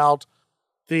bit about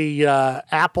the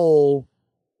Apple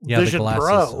Vision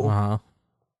Pro. Uh-huh.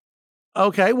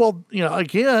 Okay, well,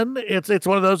 again, it's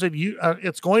one of those that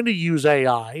it's going to use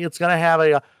AI. It's going to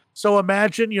have so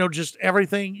imagine, just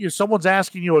everything. Someone's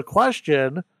asking you a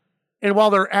question, and while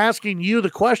they're asking you the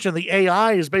question, the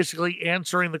AI is basically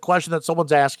answering the question that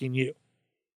someone's asking you.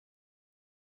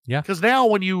 Yeah. Because now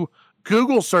when you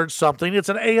Google search something, it's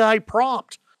an AI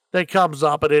prompt that comes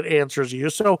up and it answers you.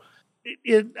 So,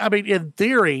 in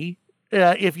theory,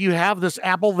 if you have this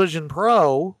Apple Vision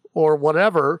Pro or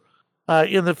whatever,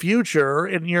 in the future,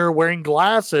 and you're wearing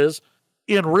glasses,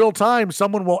 in real time,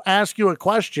 someone will ask you a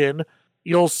question.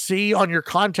 You'll see on your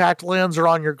contact lens or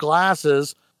on your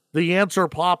glasses the answer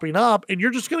popping up, and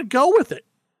you're just going to go with it.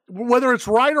 Whether it's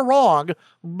right or wrong,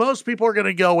 most people are going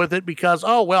to go with it because,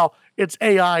 oh, well, it's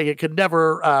AI. It can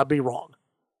never be wrong.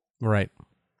 Right.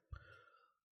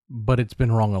 But it's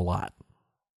been wrong a lot.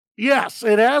 Yes,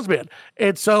 it has been.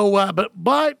 And so,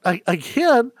 but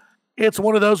again, it's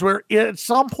one of those where at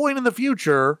some point in the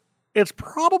future, it's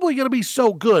probably going to be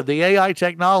so good, the AI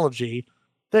technology,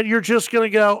 that you're just going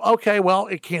to go, okay, well,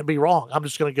 it can't be wrong. I'm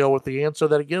just going to go with the answer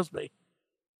that it gives me.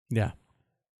 Yeah.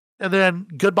 And then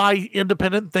goodbye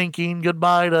independent thinking,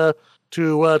 goodbye to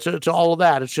all of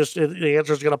that. It's just the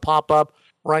answer is going to pop up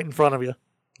right in front of you.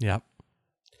 Yeah.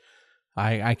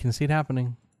 I can see it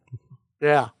happening.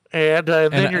 Yeah. And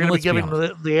then you're going to be giving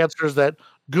the answers that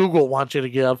Google wants you to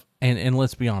give. And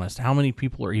let's be honest, how many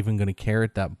people are even going to care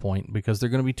at that point because they're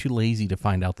going to be too lazy to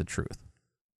find out the truth?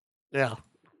 Yeah.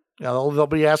 Yeah, they'll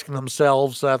be asking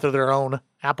themselves through their own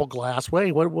Apple Glass,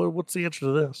 wait, what's the answer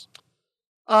to this?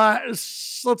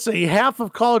 Let's see, half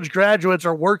of college graduates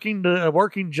are working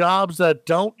jobs that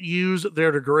don't use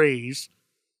their degrees.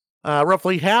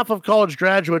 Roughly half of college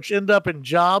graduates end up in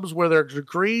jobs where their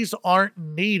degrees aren't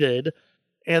needed,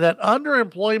 and that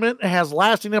underemployment has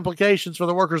lasting implications for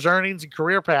the workers' earnings and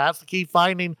career paths. The key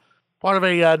finding, part of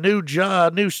a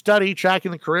new study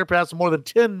tracking the career paths of more than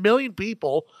 10 million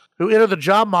people who enter the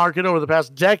job market over the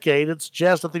past decade. It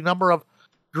suggests that the number of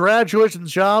graduates in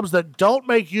jobs that don't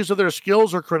make use of their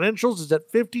skills or credentials is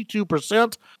at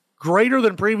 52%, greater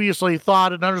than previously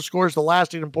thought, and underscores the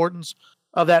lasting importance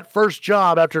of that first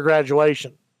job after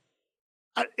graduation.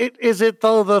 Is it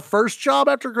the first job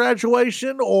after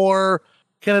graduation, or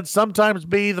can it sometimes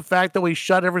be the fact that we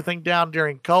shut everything down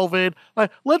during COVID?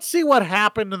 Like, let's see what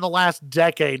happened in the last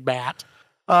decade, Matt,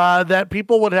 that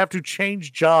people would have to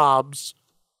change jobs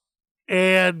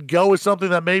and go with something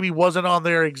that maybe wasn't on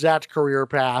their exact career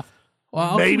path.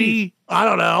 Well, maybe, I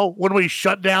don't know, when we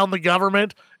shut down the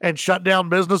government and shut down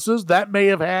businesses, that may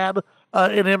have had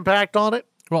an impact on it.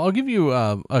 Well, I'll give you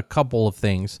a couple of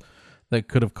things that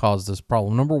could have caused this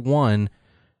problem. Number one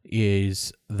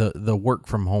is the work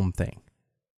from home thing.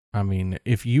 I mean,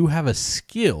 if you have a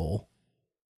skill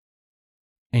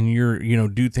and you're,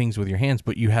 do things with your hands,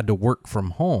 but you had to work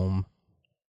from home,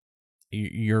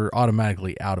 you're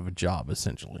automatically out of a job,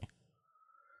 essentially.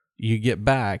 You get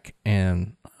back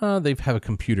and they have a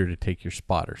computer to take your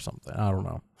spot or something. I don't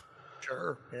know.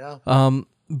 Sure, yeah.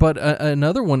 But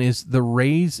another one is the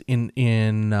raise in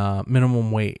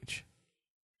minimum wage.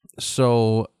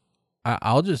 So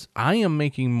I am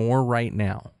making more right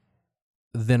now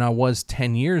than I was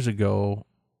 10 years ago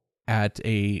at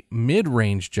a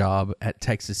mid-range job at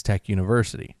Texas Tech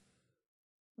University.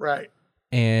 Right.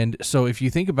 And so if you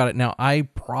think about it now, I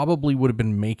probably would have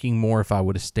been making more if I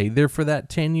would have stayed there for that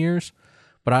 10 years.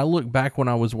 But I look back when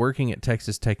I was working at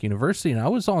Texas Tech University, and I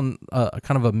was on a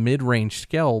kind of a mid-range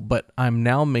scale, but I'm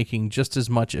now making just as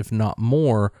much, if not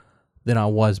more, than I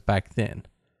was back then.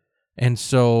 And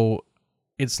so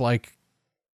it's like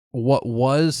what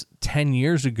was 10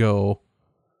 years ago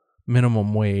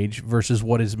minimum wage versus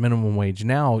what is minimum wage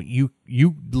now, you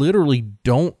literally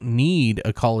don't need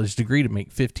a college degree to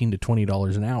make $15 to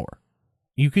 $20 an hour.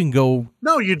 You can go...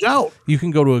 No, you don't. You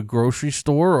can go to a grocery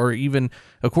store, or even,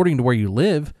 according to where you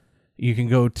live, you can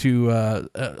go to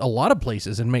a lot of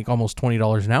places and make almost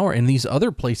 $20 an hour, and these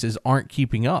other places aren't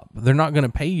keeping up. They're not going to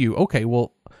pay you, okay,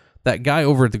 well, that guy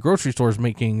over at the grocery store is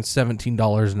making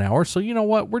 $17 an hour, so you know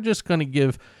what? We're just going to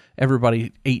give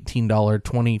everybody $18, $20,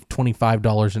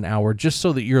 $25 an hour just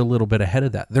so that you're a little bit ahead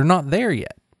of that. They're not there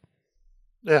yet.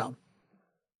 Yeah.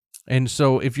 And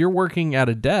so if you're working at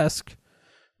a desk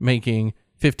making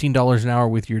 $15 an hour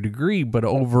with your degree, but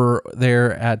over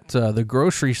there at the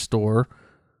grocery store,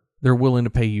 they're willing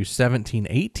to pay you $17,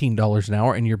 $18 an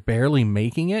hour and you're barely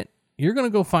making it, you're going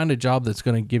to go find a job that's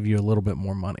going to give you a little bit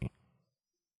more money.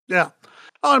 Yeah.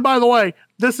 Oh, and by the way,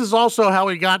 this is also how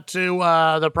we got to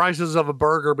the prices of a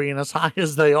burger being as high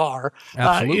as they are.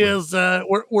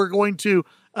 Absolutely. We're going to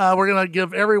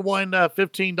give everyone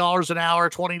 $15 an hour,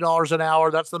 $20 an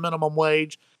hour. That's the minimum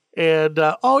wage. And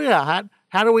how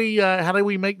do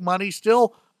we make money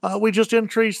still? We just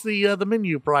increased the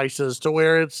menu prices to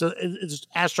where it's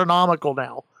astronomical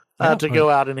now to go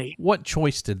out and eat. What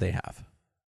choice did they have?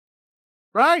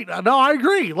 Right. No, I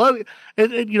agree.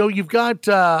 You've got,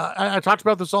 I talked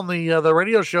about this on the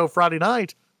radio show Friday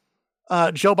night.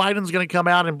 Joe Biden's going to come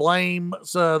out and blame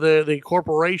the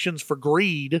corporations for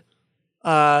greed,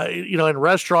 and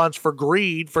restaurants for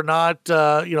greed for not,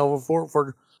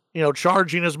 for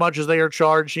charging as much as they are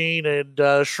charging, and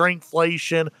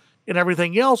shrinkflation and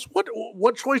everything else.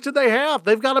 What choice did they have?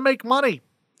 They've got to make money.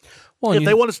 Well, if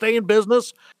they want to stay in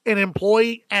business and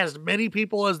employ as many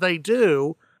people as they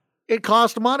do, it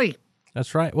costs money.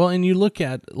 That's right. Well, and you look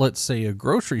at, let's say, a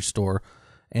grocery store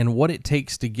and what it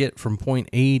takes to get from point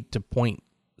A to point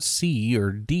C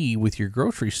or D with your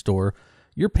grocery store,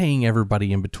 you're paying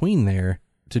everybody in between there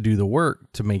to do the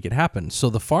work to make it happen. So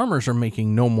the farmers are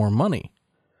making no more money.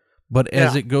 But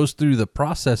as it goes through the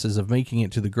processes of making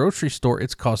it to the grocery store,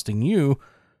 it's costing you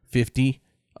 50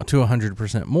 to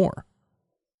 100% more.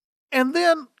 And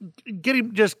then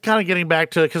getting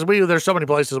back to, because there's so many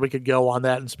places we could go on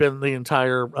that and spend the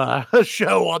entire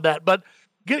show on that. But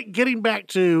getting back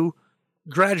to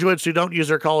graduates who don't use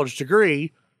their college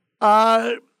degree,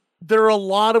 there are a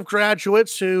lot of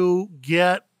graduates who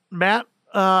get, Matt,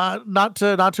 not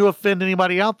to offend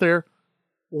anybody out there,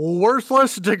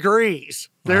 worthless degrees.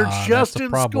 They're just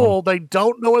in school. They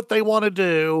don't know what they want to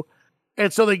do.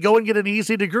 And so they go and get an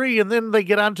easy degree, and then they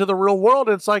get out into the real world.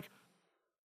 And it's like,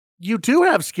 you do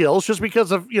have skills just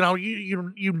because of,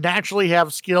 you naturally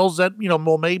have skills that,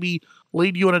 will maybe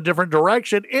lead you in a different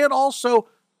direction. And also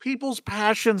people's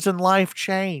passions in life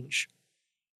change.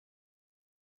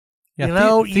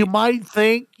 Yeah, you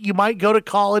might go to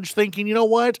college thinking, you know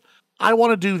what? I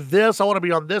want to do this. I want to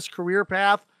be on this career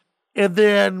path. And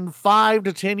then 5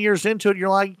 to 10 years into it, you're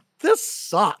like, this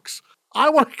sucks. I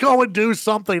want to go and do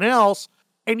something else.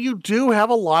 And you do have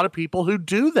a lot of people who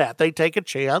do that. They take a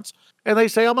chance and they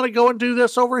say, I'm going to go and do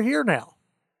this over here now.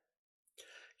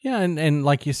 Yeah. And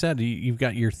like you said, you've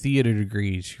got your theater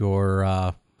degrees,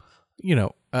 your,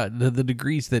 the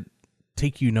degrees that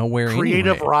take you nowhere.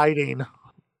 Creative writing.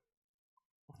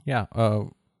 Yeah.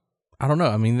 I don't know.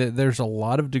 I mean, there's a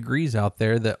lot of degrees out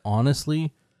there that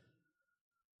honestly,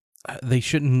 they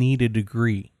shouldn't need a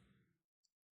degree.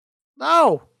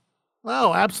 No,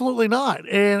 absolutely not.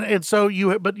 And so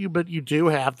you do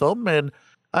have them, and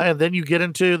then you get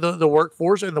into the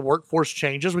workforce, and the workforce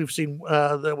changes. We've seen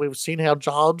how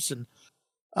jobs and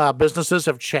businesses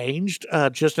have changed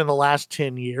just in the last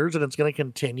 10 years, and it's going to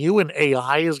continue. And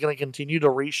AI is going to continue to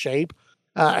reshape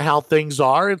how things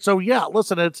are. And so,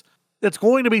 listen, it's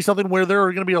going to be something where there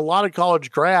are going to be a lot of college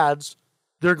grads.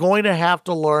 They're going to have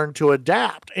to learn to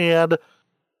adapt. And,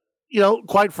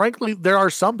 quite frankly, there are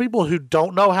some people who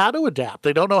don't know how to adapt.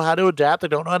 They don't know how to adapt. They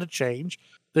don't know how to change.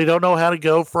 They don't know how to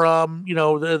go from,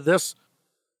 this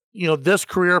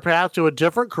career path to a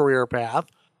different career path.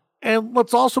 And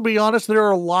let's also be honest, there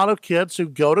are a lot of kids who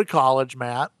go to college,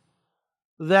 Matt,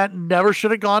 that never should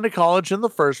have gone to college in the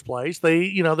first place.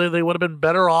 They would have been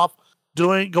better off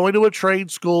going to a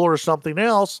trade school or something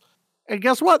else. And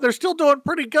guess what? They're still doing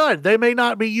pretty good. They may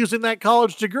not be using that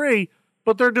college degree,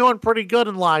 but they're doing pretty good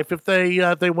in life if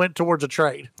they went towards a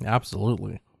trade.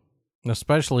 Absolutely.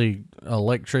 Especially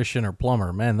electrician or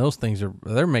plumber. Man, those things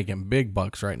they're making big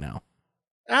bucks right now.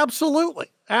 Absolutely.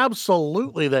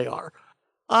 Absolutely they are.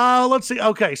 Let's see.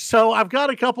 Okay, so I've got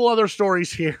a couple other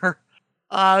stories here.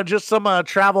 Just some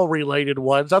travel related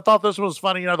ones. I thought this was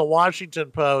funny. The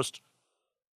Washington Post.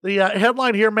 The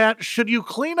headline here, Matt, should you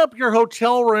clean up your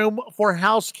hotel room for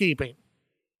housekeeping?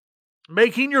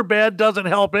 Making your bed doesn't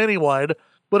help anyone,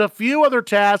 but a few other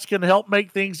tasks can help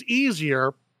make things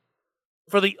easier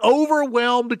for the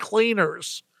overwhelmed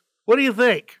cleaners. What do you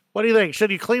think? Should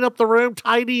you clean up the room,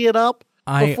 tidy it up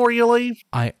before you leave?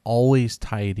 I always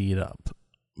tidy it up,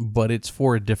 but it's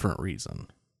for a different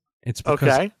reason. It's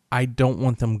because I don't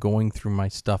want them going through my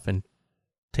stuff and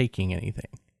taking anything.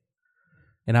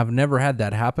 And I've never had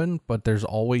that happen, but there's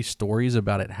always stories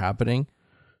about it happening.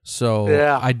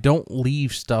 So I don't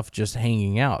leave stuff just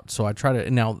hanging out. So I try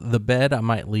to, now the bed I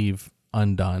might leave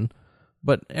undone,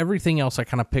 but everything else I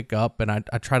kind of pick up and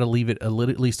I try to leave it at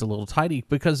least a little tidy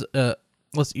because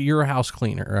you're a house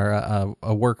cleaner or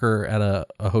a worker at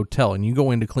a hotel and you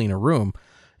go in to clean a room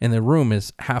and the room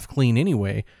is half clean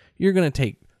anyway. You're going to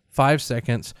take 5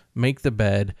 seconds, make the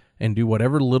bed, and do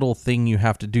whatever little thing you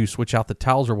have to do, switch out the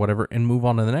towels or whatever, and move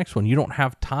on to the next one. You don't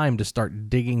have time to start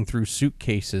digging through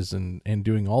suitcases and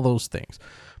doing all those things.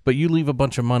 But you leave a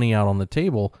bunch of money out on the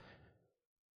table,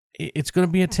 it's going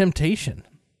to be a temptation.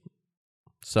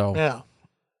 So, yeah.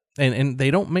 And they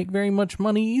don't make very much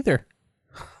money either.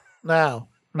 No.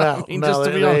 I mean, just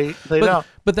to be honest.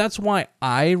 But that's why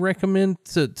I recommend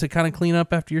to kind of clean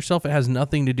up after yourself. It has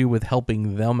nothing to do with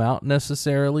helping them out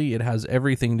necessarily. It has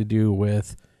everything to do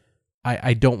with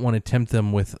I don't want to tempt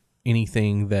them with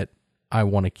anything that I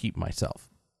want to keep myself.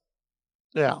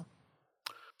 Yeah.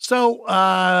 So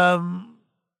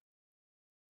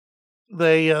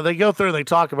they go through and they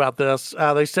talk about this.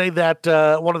 They say that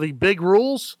one of the big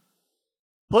rules,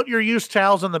 put your used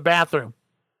towels in the bathroom.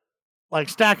 Like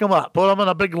stack them up, put them in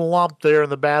a big lump there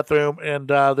in the bathroom, and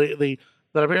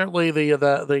apparently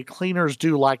the cleaners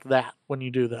do like that when you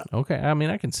do that. Okay, I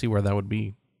mean I can see where that would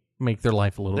make their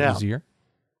life a little easier.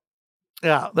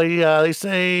 Yeah, they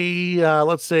say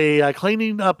let's see,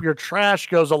 cleaning up your trash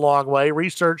goes a long way.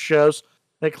 Research shows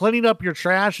that cleaning up your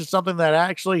trash is something that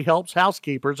actually helps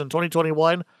housekeepers. In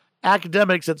 2021,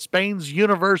 academics at Spain's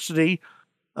university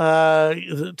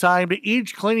timed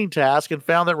each cleaning task and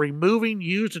found that removing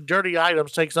used and dirty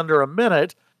items takes under a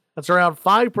minute. That's around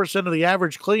 5% of the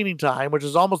average cleaning time, which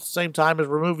is almost the same time as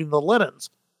removing the linens.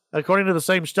 According to the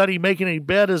same study, making a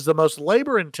bed is the most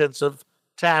labor-intensive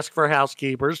task for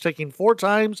housekeepers, taking 4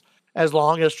 times as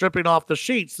long as stripping off the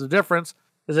sheets. The difference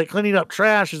is that cleaning up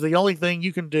trash is the only thing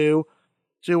you can do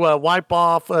to wipe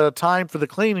off time for the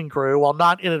cleaning crew while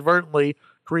not inadvertently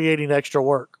creating extra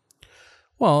work.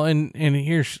 Well, and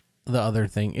here's the other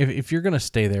thing. If you're going to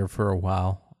stay there for a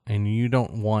while and you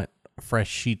don't want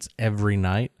fresh sheets every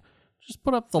night, just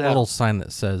put up the little sign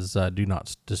that says do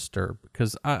not disturb.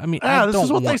 Because, I mean,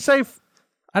 they say.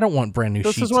 I don't want brand new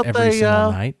sheets every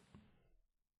single night.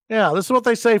 Yeah, this is what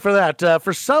they say for that.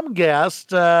 For some guest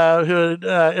who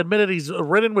admitted he's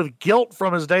ridden with guilt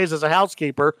from his days as a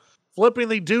housekeeper, flipping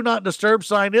the do not disturb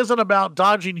sign isn't about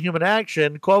dodging human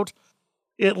action. Quote,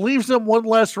 it leaves them one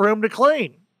less room to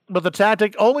clean. But the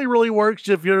tactic only really works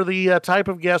if you're the type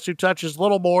of guest who touches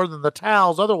little more than the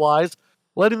towels. Otherwise,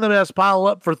 letting the mess pile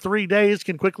up for 3 days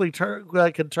can quickly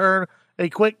turn a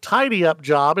quick tidy-up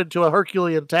job into a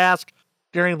Herculean task.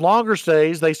 During longer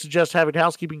stays, they suggest having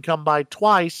housekeeping come by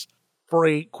twice for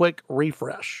a quick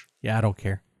refresh. Yeah, I don't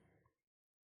care.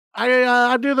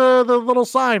 I do the little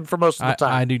sign for most of the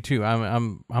time. I do too.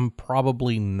 I'm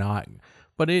probably not.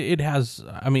 But it has,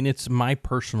 I mean, it's my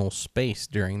personal space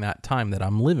during that time that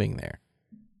I'm living there.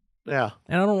 Yeah.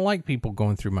 And I don't like people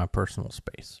going through my personal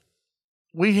space.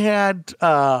 We had,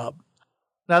 now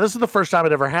this is the first time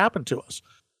it ever happened to us.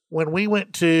 When we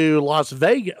went to Las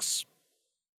Vegas,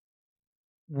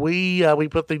 we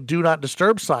put the do not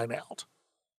disturb sign out.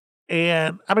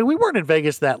 And, I mean, we weren't in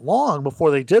Vegas that long before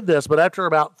they did this, but after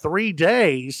about 3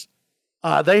 days,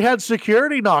 they had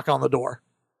security knock on the door.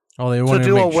 Oh, they wanted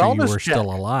to make sure you were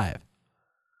still alive.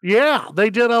 Yeah, they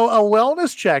did a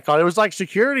wellness check on it. It was like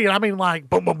security, and I mean like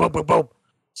boom, boom, boom, boom, boom.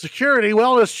 Security,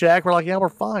 wellness check. We're like, yeah, we're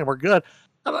fine. We're good.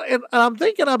 And I'm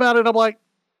thinking about it. I'm like,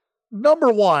 number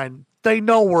one, they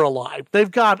know we're alive.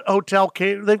 They've got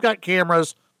they've got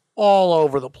cameras all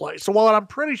over the place. So what I'm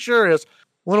pretty sure is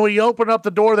when we opened up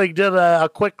the door, they did a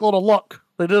quick little look.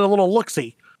 They did a little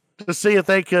look-see to see if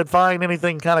they could find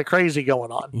anything kind of crazy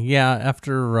going on. Yeah,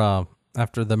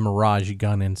 after the Mirage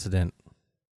gun incident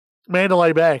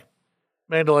Mandalay Bay.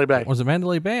 Was it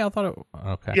Mandalay Bay? I thought it.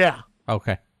 Okay. Yeah.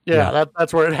 Okay. Yeah.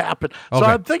 That's where it happened. So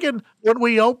I'm thinking when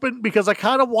we opened, because I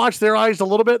kind of watched their eyes a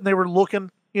little bit, and they were looking.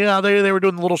 They were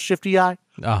doing the little shifty eye.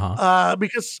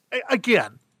 Because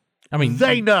again, I mean,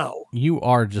 they know you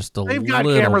are just they've got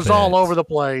cameras all over the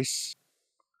place.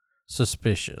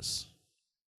 Suspicious.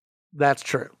 That's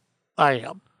true. I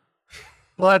am.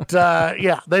 But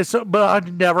but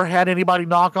I've never had anybody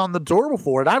knock on the door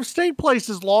before, and I've stayed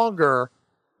places longer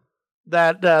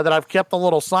that I've kept a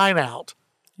little sign out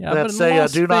that say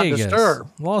 "Do not disturb."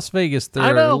 Las Vegas,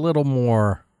 they're a little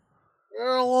more.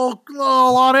 They're a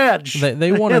little on edge.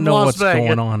 They want to know what's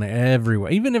going on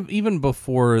everywhere. Even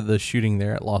before the shooting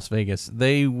there at Las Vegas,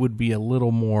 they would be a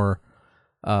little more.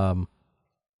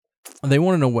 They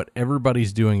want to know what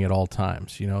everybody's doing at all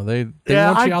times. They want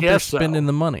you out there spending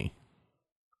the money.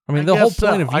 I mean, the whole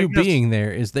point of you being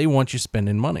there is they want you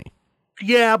spending money.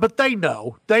 Yeah, but they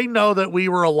know. They know that we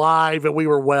were alive and we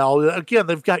were well. Again,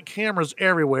 they've got cameras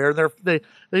everywhere.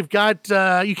 They've got.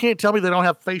 You can't tell me they don't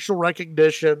have facial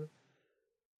recognition.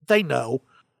 They know.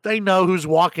 They know who's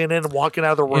walking in and walking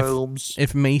out of the rooms.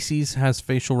 If Macy's has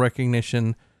facial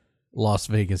recognition, Las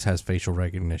Vegas has facial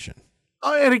recognition.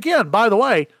 And again, by the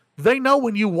way, they know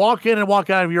when you walk in and walk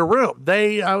out of your room.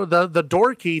 They the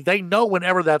door key. They know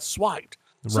whenever that's swiped.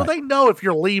 So they know if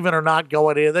you're leaving or not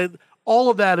going in. All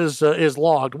of that is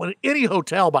logged. When any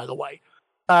hotel, by the way,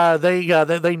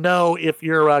 they know if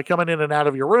you're coming in and out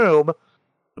of your room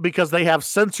because they have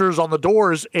sensors on the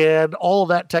doors, and all of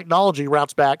that technology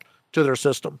routes back to their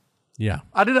system. Yeah,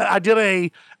 I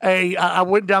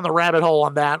went down the rabbit hole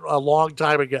on that a long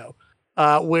time ago,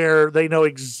 where they know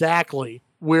exactly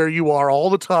where you are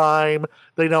all the time.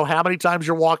 They know how many times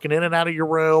you're walking in and out of your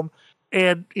room.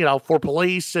 And, for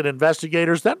police and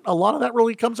investigators, that a lot of that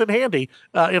really comes in handy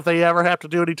if they ever have to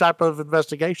do any type of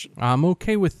investigation. I'm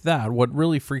okay with that. What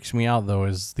really freaks me out, though,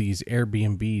 is these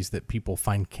Airbnbs that people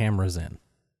find cameras in.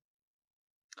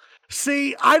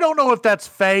 See, I don't know if that's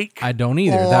fake. I don't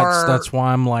either. That's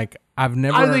why I'm like, I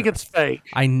think it's fake.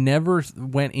 I never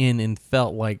went in and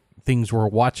felt like things were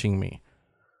watching me.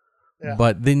 Yeah.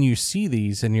 But then you see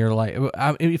these and you're like,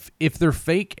 if they're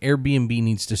fake, Airbnb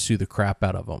needs to sue the crap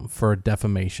out of them for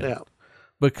defamation. Yeah.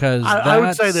 Because I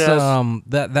would say this,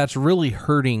 that's really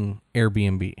hurting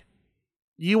Airbnb.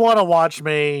 You want to watch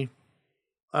me?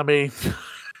 I mean,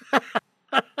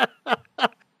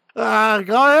 go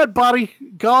ahead, buddy.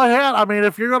 Go ahead. I mean,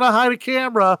 if you're going to hide a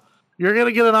camera, you're going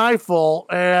to get an eyeful,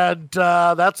 and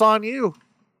that's on you.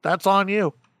 That's on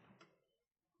you.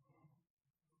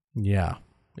 Yeah.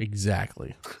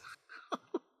 Exactly.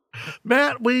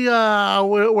 Matt,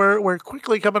 we're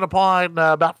quickly coming upon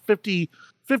about 50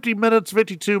 minutes,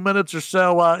 52 minutes or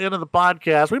so into the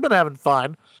podcast. We've been having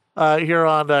fun here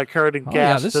on Current and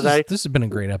Cask today. This has been a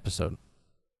great episode.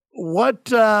 What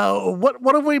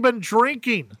have we been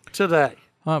drinking today?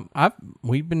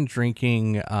 We've been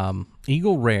drinking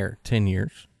Eagle Rare 10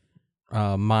 years.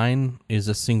 Mine is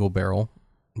a single barrel.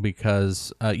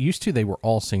 Because used to they were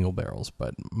all single barrels,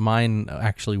 but mine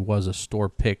actually was a store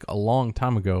pick a long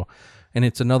time ago, and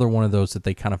it's another one of those that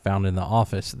they kind of found in the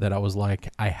office that I was like,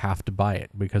 I have to buy it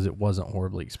because it wasn't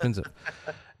horribly expensive.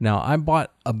 Now I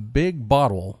bought a big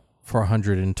bottle for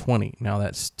 $120. Now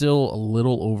that's still a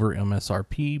little over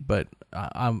MSRP, but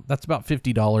that's about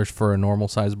 $50 for a normal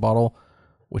size bottle,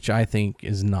 which I think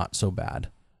is not so bad.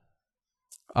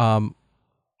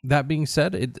 That being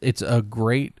said, it's a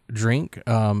great drink.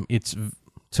 It's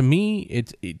to me,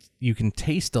 you can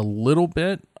taste a little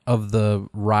bit of the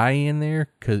rye in there,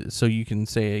 so you can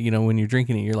say, when you're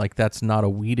drinking it, you're like, that's not a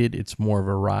wheated, it's more of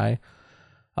a rye.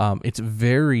 It's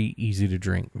very easy to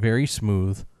drink, very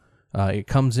smooth. It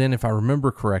comes in, if I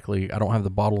remember correctly, I don't have the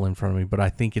bottle in front of me, but I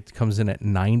think it comes in at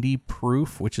 90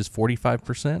 proof, which is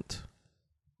 45%.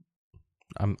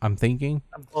 I'm thinking.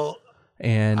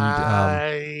 And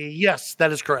yes,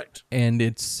 that is correct. And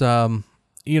it's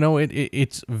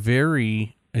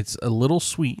it's a little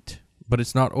sweet, but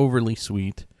it's not overly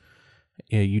sweet.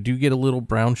 Yeah, you do get a little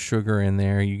brown sugar in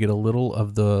there. You get a little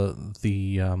of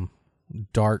the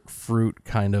dark fruit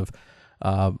kind of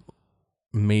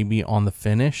maybe on the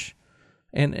finish,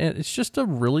 and it's just a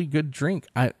really good drink.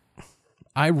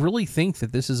 I really think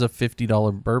that this is a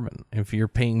 $50 bourbon. If you're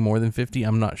paying more than $50,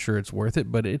 I'm not sure it's worth it,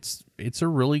 but it's a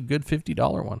really good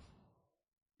 $50 one.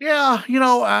 Yeah,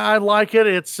 I like it.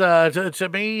 It's to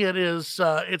me, it is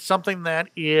it's something that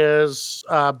is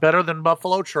better than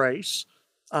Buffalo Trace.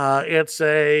 I would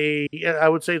say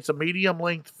it's a medium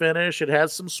length finish. It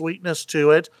has some sweetness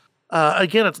to it.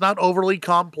 Again, it's not overly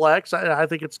complex. I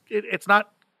think it's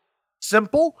not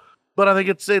simple, but I think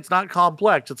it's not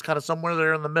complex. It's kind of somewhere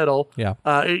there in the middle. Yeah.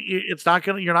 You're not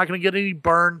gonna get any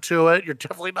burn to it. You're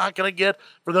definitely not gonna get,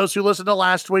 for those who listened to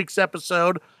last week's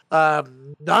episode,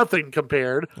 nothing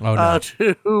compared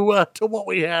to what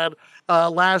we had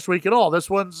last week at all. This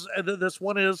one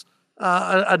is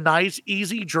a nice,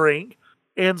 easy drink,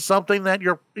 and something that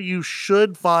you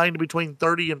should find between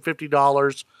 $30 and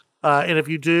 $50. And if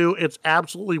you do, it's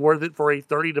absolutely worth it for a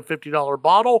 $30 to $50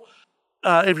 bottle.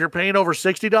 If you're paying over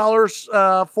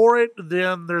 $60 for it,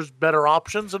 then there's better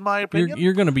options, in my opinion.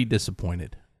 You're going to be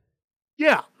disappointed.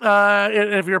 Yeah.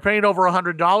 If you're paying over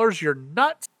 $100, you're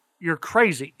nuts. You're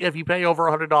crazy if you pay over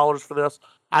 $100 for this.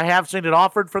 I have seen it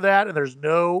offered for that, and there's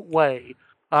no way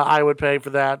I would pay for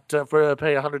that, pay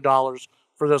 $100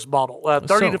 for this bottle.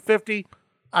 30 to 50,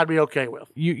 I'd be okay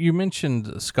with. You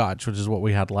mentioned Scotch, which is what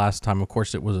we had last time. Of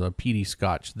course, it was a peaty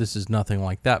Scotch. This is nothing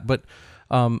like that. But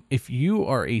if you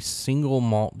are a single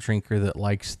malt drinker that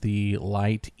likes the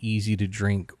light,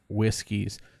 easy-to-drink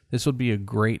whiskeys, this would be a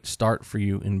great start for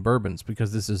you in bourbons,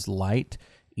 because this is light,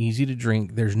 easy to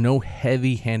drink. There's no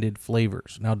heavy-handed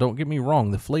flavors. Now, don't get me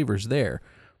wrong, the flavor's there,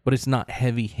 but it's not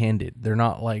heavy-handed. They're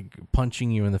not like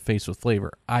punching you in the face with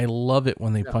flavor. I love it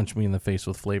when they punch me in the face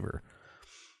with flavor.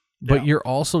 But you're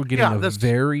also getting a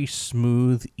very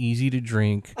smooth, easy to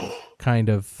drink, kind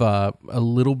of a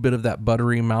little bit of that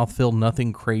buttery mouthfeel,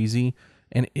 nothing crazy,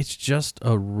 and it's just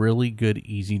a really good,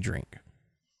 easy drink.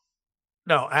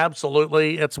 No,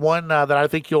 absolutely. It's one that I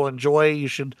think you'll enjoy. You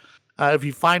should, if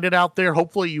you find it out there,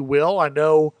 hopefully you will. I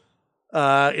know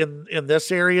in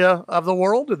this area of the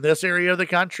world, in this area of the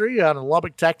country, out in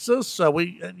Lubbock, Texas,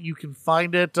 you can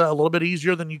find it a little bit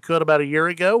easier than you could about a year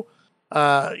ago.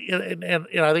 And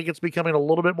I think it's becoming a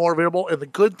little bit more available. And the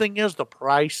good thing is the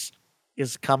price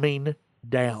is coming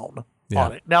down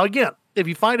on it. Now, again, if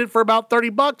you find it for about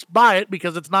 $30, buy it,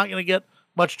 because it's not going to get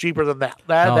much cheaper than that.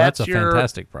 That's a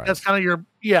fantastic price. That's kind of your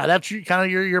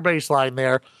baseline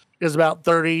there is about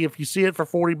 30. If you see it for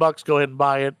 $40, go ahead and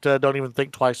buy it. Don't even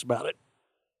think twice about it.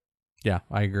 Yeah,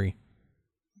 I agree.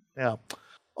 Yeah.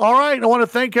 All right. I want to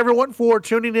thank everyone for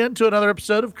tuning in to another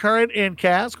episode of Current and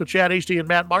Cask with Chad HD and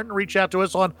Matt Martin. Reach out to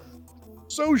us on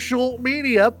social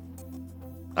media.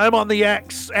 I'm on the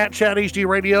X at Chad HD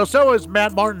Radio. So is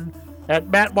Matt Martin at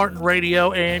Matt Martin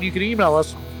Radio. And you can email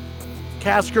us,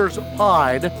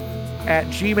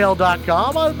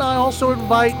 caskerspod@gmail.com. And I also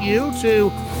invite you to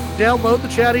download the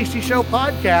Chad HD Show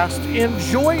podcast.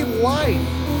 Enjoy life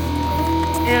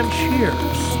and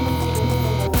cheers.